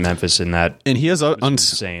efficiency at Memphis in that, and he has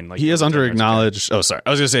insane. Like, he has under acknowledged. Oh, sorry, I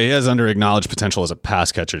was gonna say he has under acknowledged potential as a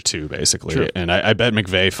pass catcher too, basically. True. And I bet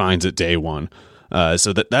McVay finds it day one.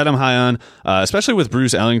 So that I'm high on, especially with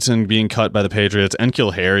Bruce Ellington being cut by the Patriots.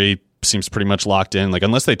 N'Keal Harry seems pretty much locked in. Like,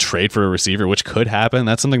 unless they trade for a receiver, which could happen,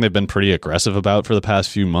 that's something they've been pretty aggressive about for the past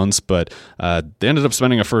few months. But they ended up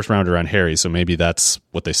spending a first rounder on Harry, so maybe that's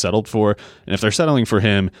what they settled for. And if they're settling for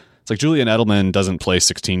him, it's like Julian Edelman doesn't play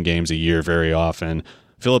 16 games a year very often.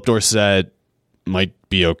 Philip Dorsett might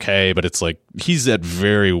be okay, but it's like he's at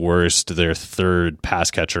very worst their third pass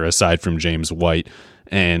catcher aside from James White,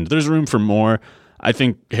 and there's room for more. I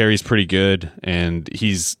think Harry's pretty good, and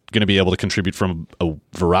he's going to be able to contribute from a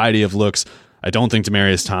variety of looks. I don't think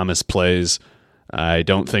Demaryius Thomas plays. I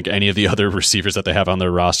don't think any of the other receivers that they have on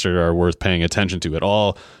their roster are worth paying attention to at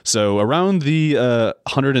all. So around the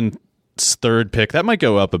 103rd pick, that might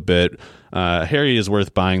go up a bit. Harry is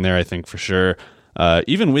worth buying there, I think, for sure.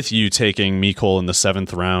 Even with you taking Mecole in the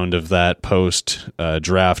 7th round of that post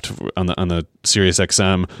draft on the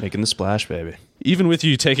SiriusXM, making the splash, baby. Even with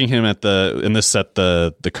you taking him and this set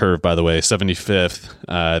the curve, by the way, 75th,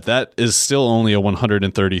 that is still only a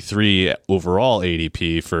 133 overall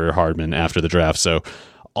ADP for Hardman after the draft. So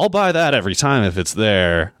I'll buy that every time if it's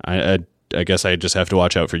there. I guess I just have to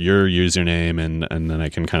watch out for your username, and then I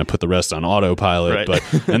can kind of put the rest on autopilot. Right.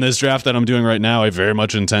 But in this draft that I'm doing right now, I very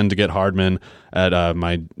much intend to get Hardman at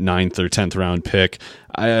my 9th or 10th round pick.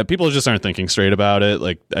 People just aren't thinking straight about it.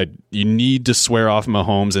 Like, you need to swear off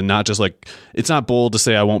Mahomes, and not just like, it's not bold to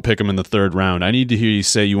say I won't pick him in the 3rd round. I need to hear you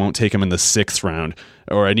say you won't take him in the 6th round,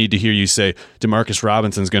 or I need to hear you say DeMarcus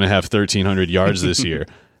Robinson's going to have 1,300 yards this year.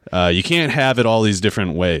 You can't have it all these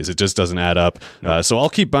different ways. It just doesn't add up. So I'll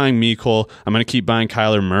keep buying Mecole. I'm going to keep buying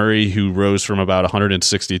Kyler Murray, who rose from about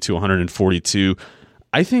 160 to 142.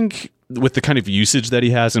 I think with the kind of usage that he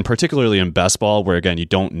has, and particularly in best ball, where, again, you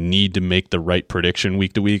don't need to make the right prediction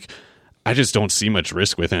week to week, I just don't see much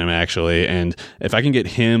risk with him, actually. And if I can get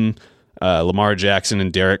him, Lamar Jackson,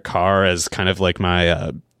 and Derek Carr as kind of like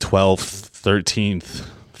my 12th, 13th,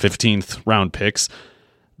 15th round picks,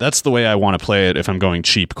 that's the way I want to play it if I'm going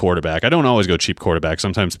cheap quarterback. I don't always go cheap quarterback.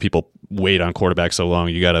 Sometimes people wait on quarterback so long.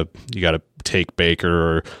 You gotta take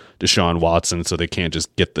Baker or Deshaun Watson, so they can't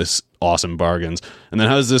just get this awesome bargains. And then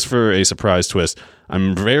how's this for a surprise twist?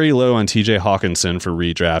 I'm very low on TJ Hawkinson for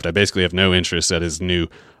redraft. I basically have no interest at his new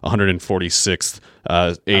 146th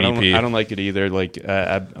ADP. I don't like it either. Like,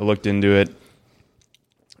 I looked into it.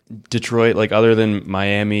 Detroit, like, other than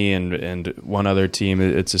Miami and one other team,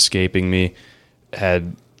 it's escaping me,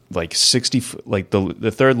 had like 60, like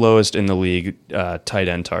the third lowest in the league tight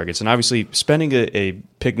end targets. And obviously spending a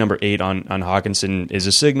pick number 8 on Hawkinson is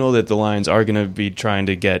a signal that the Lions are going to be trying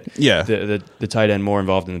to get the tight end more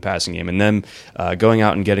involved in the passing game. And then going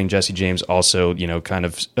out and getting Jesse James also, kind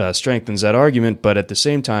of strengthens that argument. But at the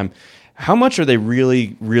same time, how much are they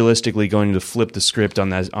really realistically going to flip the script on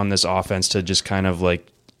this offense to just kind of like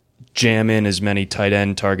jam in as many tight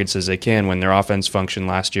end targets as they can when their offense functioned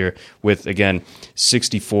last year with, again,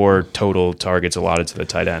 64 total targets allotted to the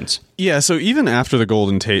tight ends? Yeah, so even after the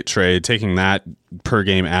Golden Tate trade, taking that per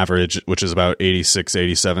game average, which is about 86,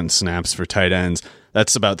 87 snaps for tight ends,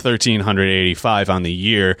 that's about 1,385 on the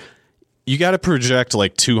year. You got to project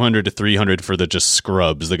like 200 to 300 for the just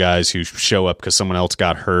scrubs, the guys who show up because someone else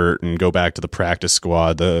got hurt and go back to the practice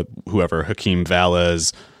squad, whoever, Hakeem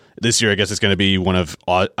Valles. This year, I guess it's going to be one of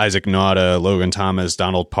Isaac Nauta, Logan Thomas,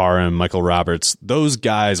 Donald Parham, Michael Roberts. Those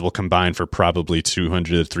guys will combine for probably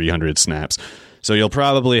 200 to 300 snaps. So you'll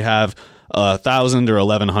probably have 1,000 or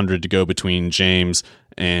 1,100 to go between James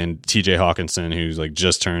and TJ Hawkinson, who's like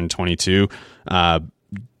just turned 22.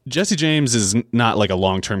 Jesse James is not like a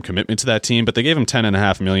long-term commitment to that team, but they gave him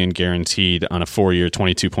 $10.5 million guaranteed on a 4-year,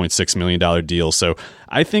 $22.6 million deal. So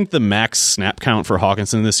I think the max snap count for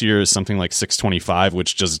Hawkinson this year is something like 625,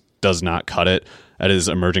 which just does not cut it at his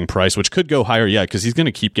emerging price, which could go higher yet because he's going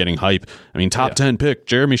to keep getting hype. I mean, top 10 pick,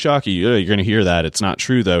 Jeremy Shockey. You're going to hear that. It's not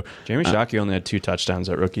true, though. Jeremy Shockey only had 2 touchdowns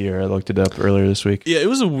that rookie year. I looked it up earlier this week. Yeah, it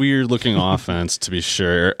was a weird-looking offense, to be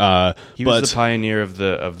sure. He was the pioneer of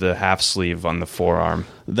the half sleeve on the forearm.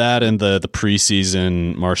 That and the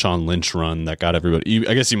preseason Marshawn Lynch run that got everybody.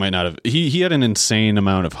 I guess he might not have. He had an insane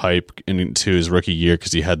amount of hype into his rookie year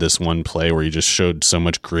because he had this one play where he just showed so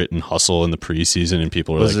much grit and hustle in the preseason, and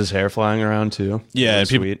people were was his hair flying around too? Yeah,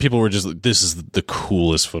 and people were just like, this is the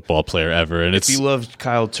coolest football player ever. And if you loved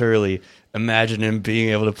Kyle Turley, imagine him being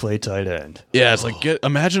able to play tight end. Yeah, it's like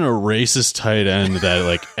imagine a racist tight end that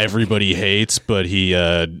like everybody hates, but he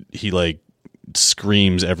like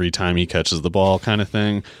screams every time he catches the ball, kind of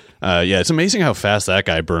thing. Yeah, it's amazing how fast that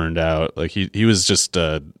guy burned out. Like he was just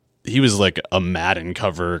he was like a Madden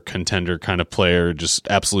cover contender kind of player, just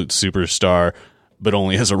absolute superstar, but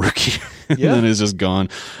only as a rookie. And then is just gone.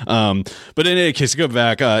 But in any case, to go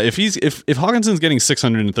back, if Hawkinson's getting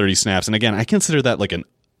 630 snaps, and again, I consider that like a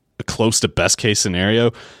close to best case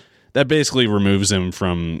scenario, that basically removes him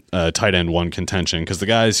from tight end 1 contention, because the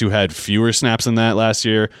guys who had fewer snaps than that last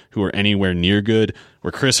year, who were anywhere near good,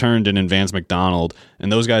 were Chris Herndon and Vance McDonald,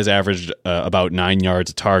 and those guys averaged about 9 yards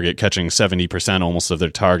a target, catching 70% almost of their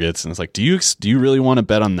targets. And it's like, do you really want to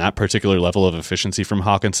bet on that particular level of efficiency from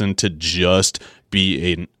Hawkinson to just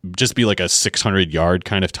be like a 600-yard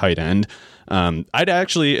kind of tight end? I'd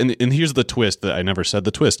actually, and here's the twist that I never said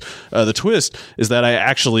the twist. The twist is that I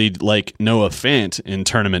actually like Noah Fant in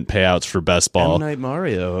tournament payouts for best ball. M. Night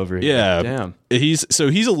Mario over here. Yeah. Damn. He's a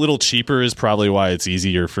little cheaper is probably why it's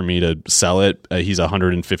easier for me to sell it. He's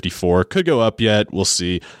 154. Could go up yet. We'll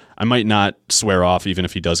see. I might not swear off even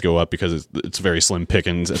if he does go up because it's very slim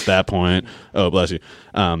pickings at that point. Oh, bless you.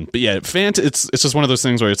 But yeah, Fant, it's just one of those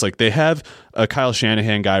things where it's like they have a Kyle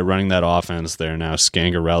Shanahan guy running that offense there now,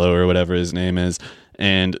 Scangarello or whatever his name is,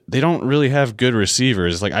 and they don't really have good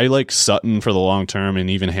receivers. Like I like Sutton for the long term, and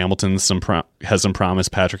even Hamilton has some promise.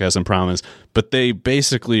 Patrick has some promise, but they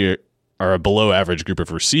basically are a below average group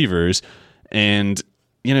of receivers, and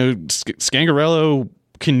you know Scangarello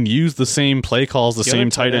can use the same play calls, the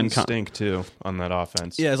same tight end stink too on that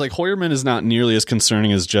offense. Yeah, it's like Hoyerman is not nearly as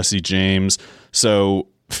concerning as Jesse James. So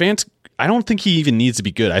Fant, I don't think he even needs to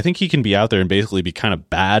be good. I think he can be out there and basically be kind of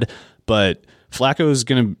bad, but Flacco's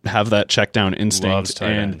going to have that check down instinct. Loves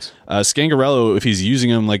tight ends. Scangarello, if he's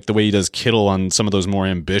using him like the way he does Kittle on some of those more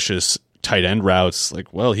ambitious tight end routes,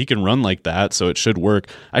 like, well, he can run like that, so it should work.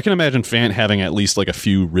 I can imagine Fant having at least like a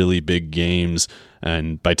few really big games,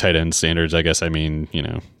 and by tight end standards, I guess I mean,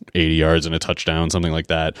 80 yards and a touchdown, something like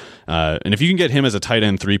that. And if you can get him as a tight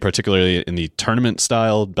end 3, particularly in the tournament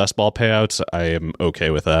style best ball payouts, I am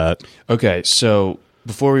okay with that. Okay, so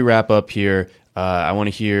before we wrap up here, I want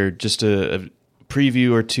to hear just a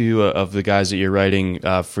preview or two of the guys that you're writing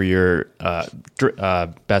for your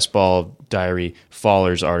best ball diary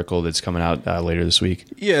Fallers article that's coming out later this week.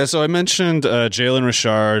 Yeah, so I mentioned Jalen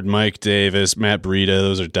Richard, Mike Davis, Matt Breida.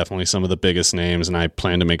 Those are definitely some of the biggest names, and I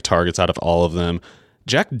plan to make targets out of all of them.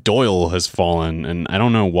 Jack Doyle has fallen, and I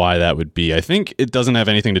don't know why that would be. I think it doesn't have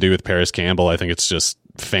anything to do with Paris Campbell. I think it's just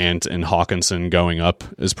Fant and Hawkinson going up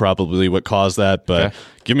is probably what caused that. But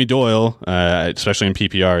give me Doyle, especially in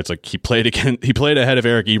PPR. It's like he played ahead of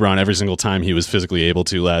Eric Ebron every single time he was physically able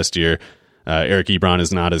to last year. Eric Ebron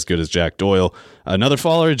is not as good as Jack Doyle. Another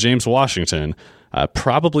faller, James Washington.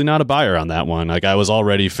 Probably not a buyer on that one. Like I was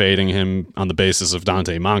already fading him on the basis of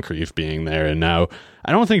Dante Moncrief being there, and now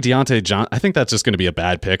I don't think Deontay Johnson. I think that's just going to be a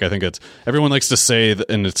bad pick. I think everyone likes to say,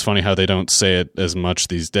 and it's funny how they don't say it as much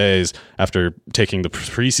these days after taking the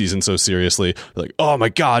preseason so seriously. Like, oh my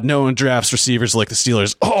God, no one drafts receivers like the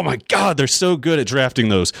Steelers. Oh my God, they're so good at drafting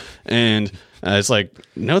those. And it's like,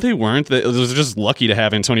 no, they weren't. They were just lucky to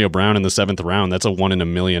have Antonio Brown in the 7th round. That's a 1 in a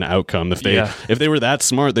million outcome. If they were that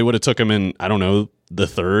smart, they would have took him in, I don't know, the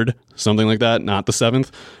 3rd, something like that, not the 7th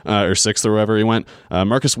or 6th or wherever he went.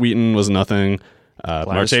 Marcus Wheaton was nothing.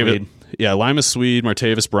 Limas Swede,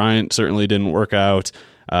 Martavis Bryant certainly didn't work out.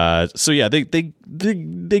 So yeah, they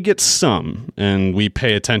get some, and we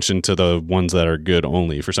pay attention to the ones that are good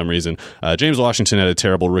only for some reason. James Washington had a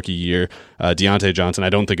terrible rookie year. Deontay Johnson,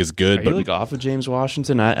 I don't think is good. Are you off of James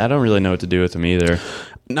Washington? I don't really know what to do with him either.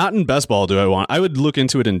 Not in best ball. I would look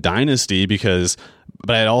into it in Dynasty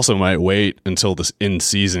but I also might wait until this in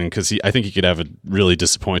season because I think he could have a really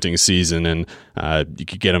disappointing season, and you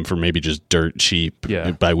could get him for maybe just dirt cheap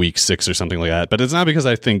by week 6 or something like that. But it's not because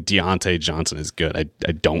I think Deontay Johnson is good.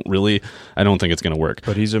 I don't think it's going to work.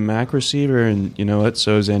 But he's a MAC receiver, and you know what?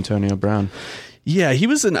 So is Antonio Brown. Yeah, he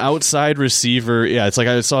was an outside receiver. Yeah, it's like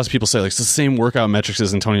I saw people say, like, it's the same workout metrics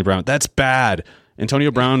as Antonio Brown. That's bad.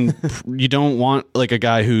 Antonio Brown, you don't want like a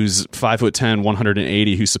guy who's 5'10",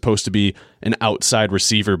 180, who's supposed to be an outside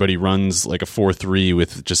receiver, but he runs like a 4.3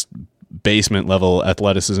 with just basement level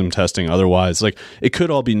athleticism testing. Otherwise, like it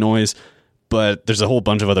could all be noise, but there's a whole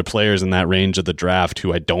bunch of other players in that range of the draft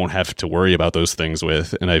who I don't have to worry about those things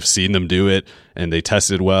with, and I've seen them do it, and they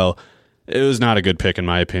tested well. It was not a good pick in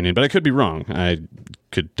my opinion, but I could be wrong. I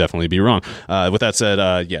could definitely be wrong. With that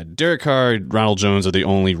said, Derek Carr, Ronald Jones are the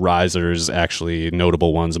only risers, actually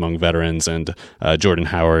notable ones among veterans, and Jordan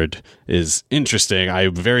Howard is interesting.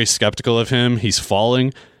 I'm very skeptical of him. He's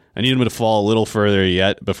falling. I need him to fall a little further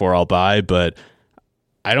yet before I'll buy, but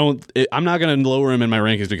I'm not going to lower him in my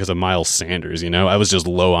rankings because of Miles Sanders. I was just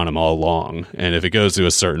low on him all along, and if it goes to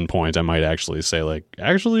a certain point, I might actually say,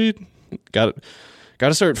 got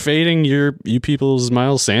to start fading you people's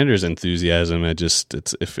Miles Sanders enthusiasm.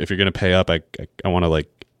 If you're going to pay up, I want to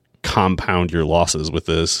compound your losses with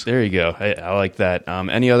this. There you go. I like that.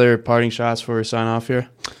 Any other parting shots before we sign off here?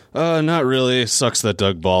 Not really. It sucks that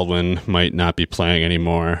Doug Baldwin might not be playing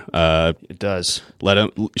anymore. It does.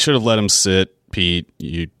 Should have let him sit, Pete,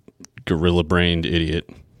 you gorilla-brained idiot.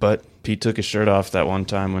 But Pete took his shirt off that one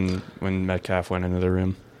time when Metcalf went into the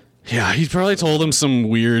room. Yeah, he probably told him some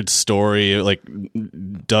weird story, like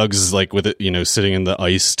Doug's with it, sitting in the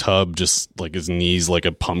ice tub, just like his knees like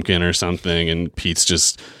a pumpkin or something, and Pete's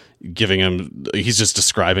just he's just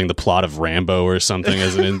describing the plot of Rambo or something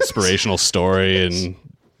as an inspirational story, and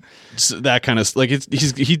that kind of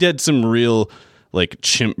he did some real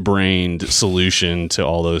chimp-brained solution to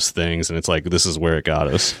all those things, and it's this is where it got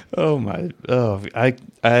us.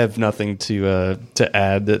 I have nothing to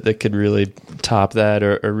add that could really top that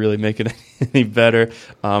or really make it any better.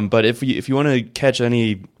 But if you want to catch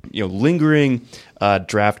any lingering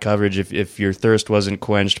draft coverage, if your thirst wasn't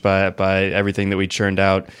quenched by everything that we churned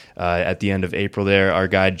out at the end of April there, our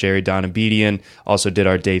guy Jerry Donabedian also did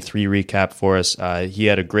our day 3 recap for us. He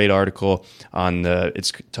had a great article on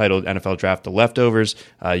it's titled NFL Draft The Leftovers.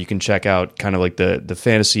 You can check out kind of the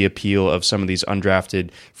fantasy appeal of some of these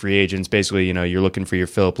undrafted free agents. Basically, you're looking for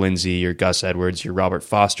your Philip Lindsay, your Gus Edwards, your Robert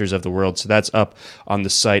Fosters of the world. So that's up on the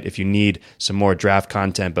site if you need some more draft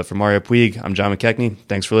content. But for Mario Puig, I'm John McKechnie.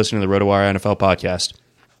 Thanks for listening to the RotoWire NFL podcast.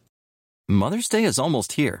 Mother's Day is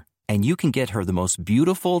almost here, and you can get her the most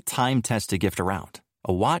beautiful time-tested gift around,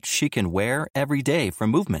 a watch she can wear every day from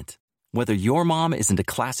Movement. Whether your mom is into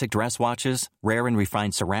classic dress watches, rare and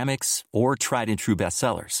refined ceramics, or tried-and-true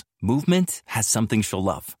bestsellers, Movement has something she'll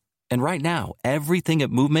love. And right now, everything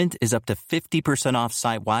at Movement is up to 50% off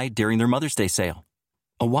site-wide during their Mother's Day sale.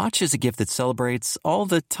 A watch is a gift that celebrates all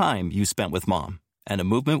the time you spent with mom, and a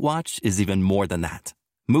Movement watch is even more than that.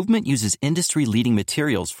 Movement uses industry-leading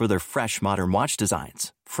materials for their fresh, modern watch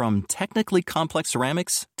designs, from technically complex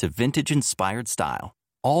ceramics to vintage-inspired style,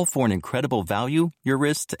 all for an incredible value your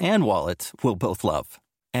wrist and wallet will both love.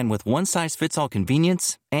 And with one-size-fits-all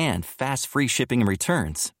convenience and fast free shipping and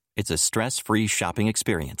returns, it's a stress-free shopping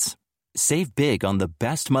experience. Save big on the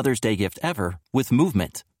best Mother's Day gift ever with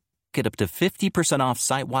Movement. Get up to 50% off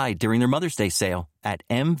site-wide during their Mother's Day sale at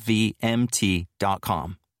MVMT.com.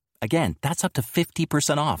 Again, that's up to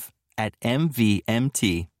 50% off at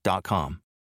MVMT.com.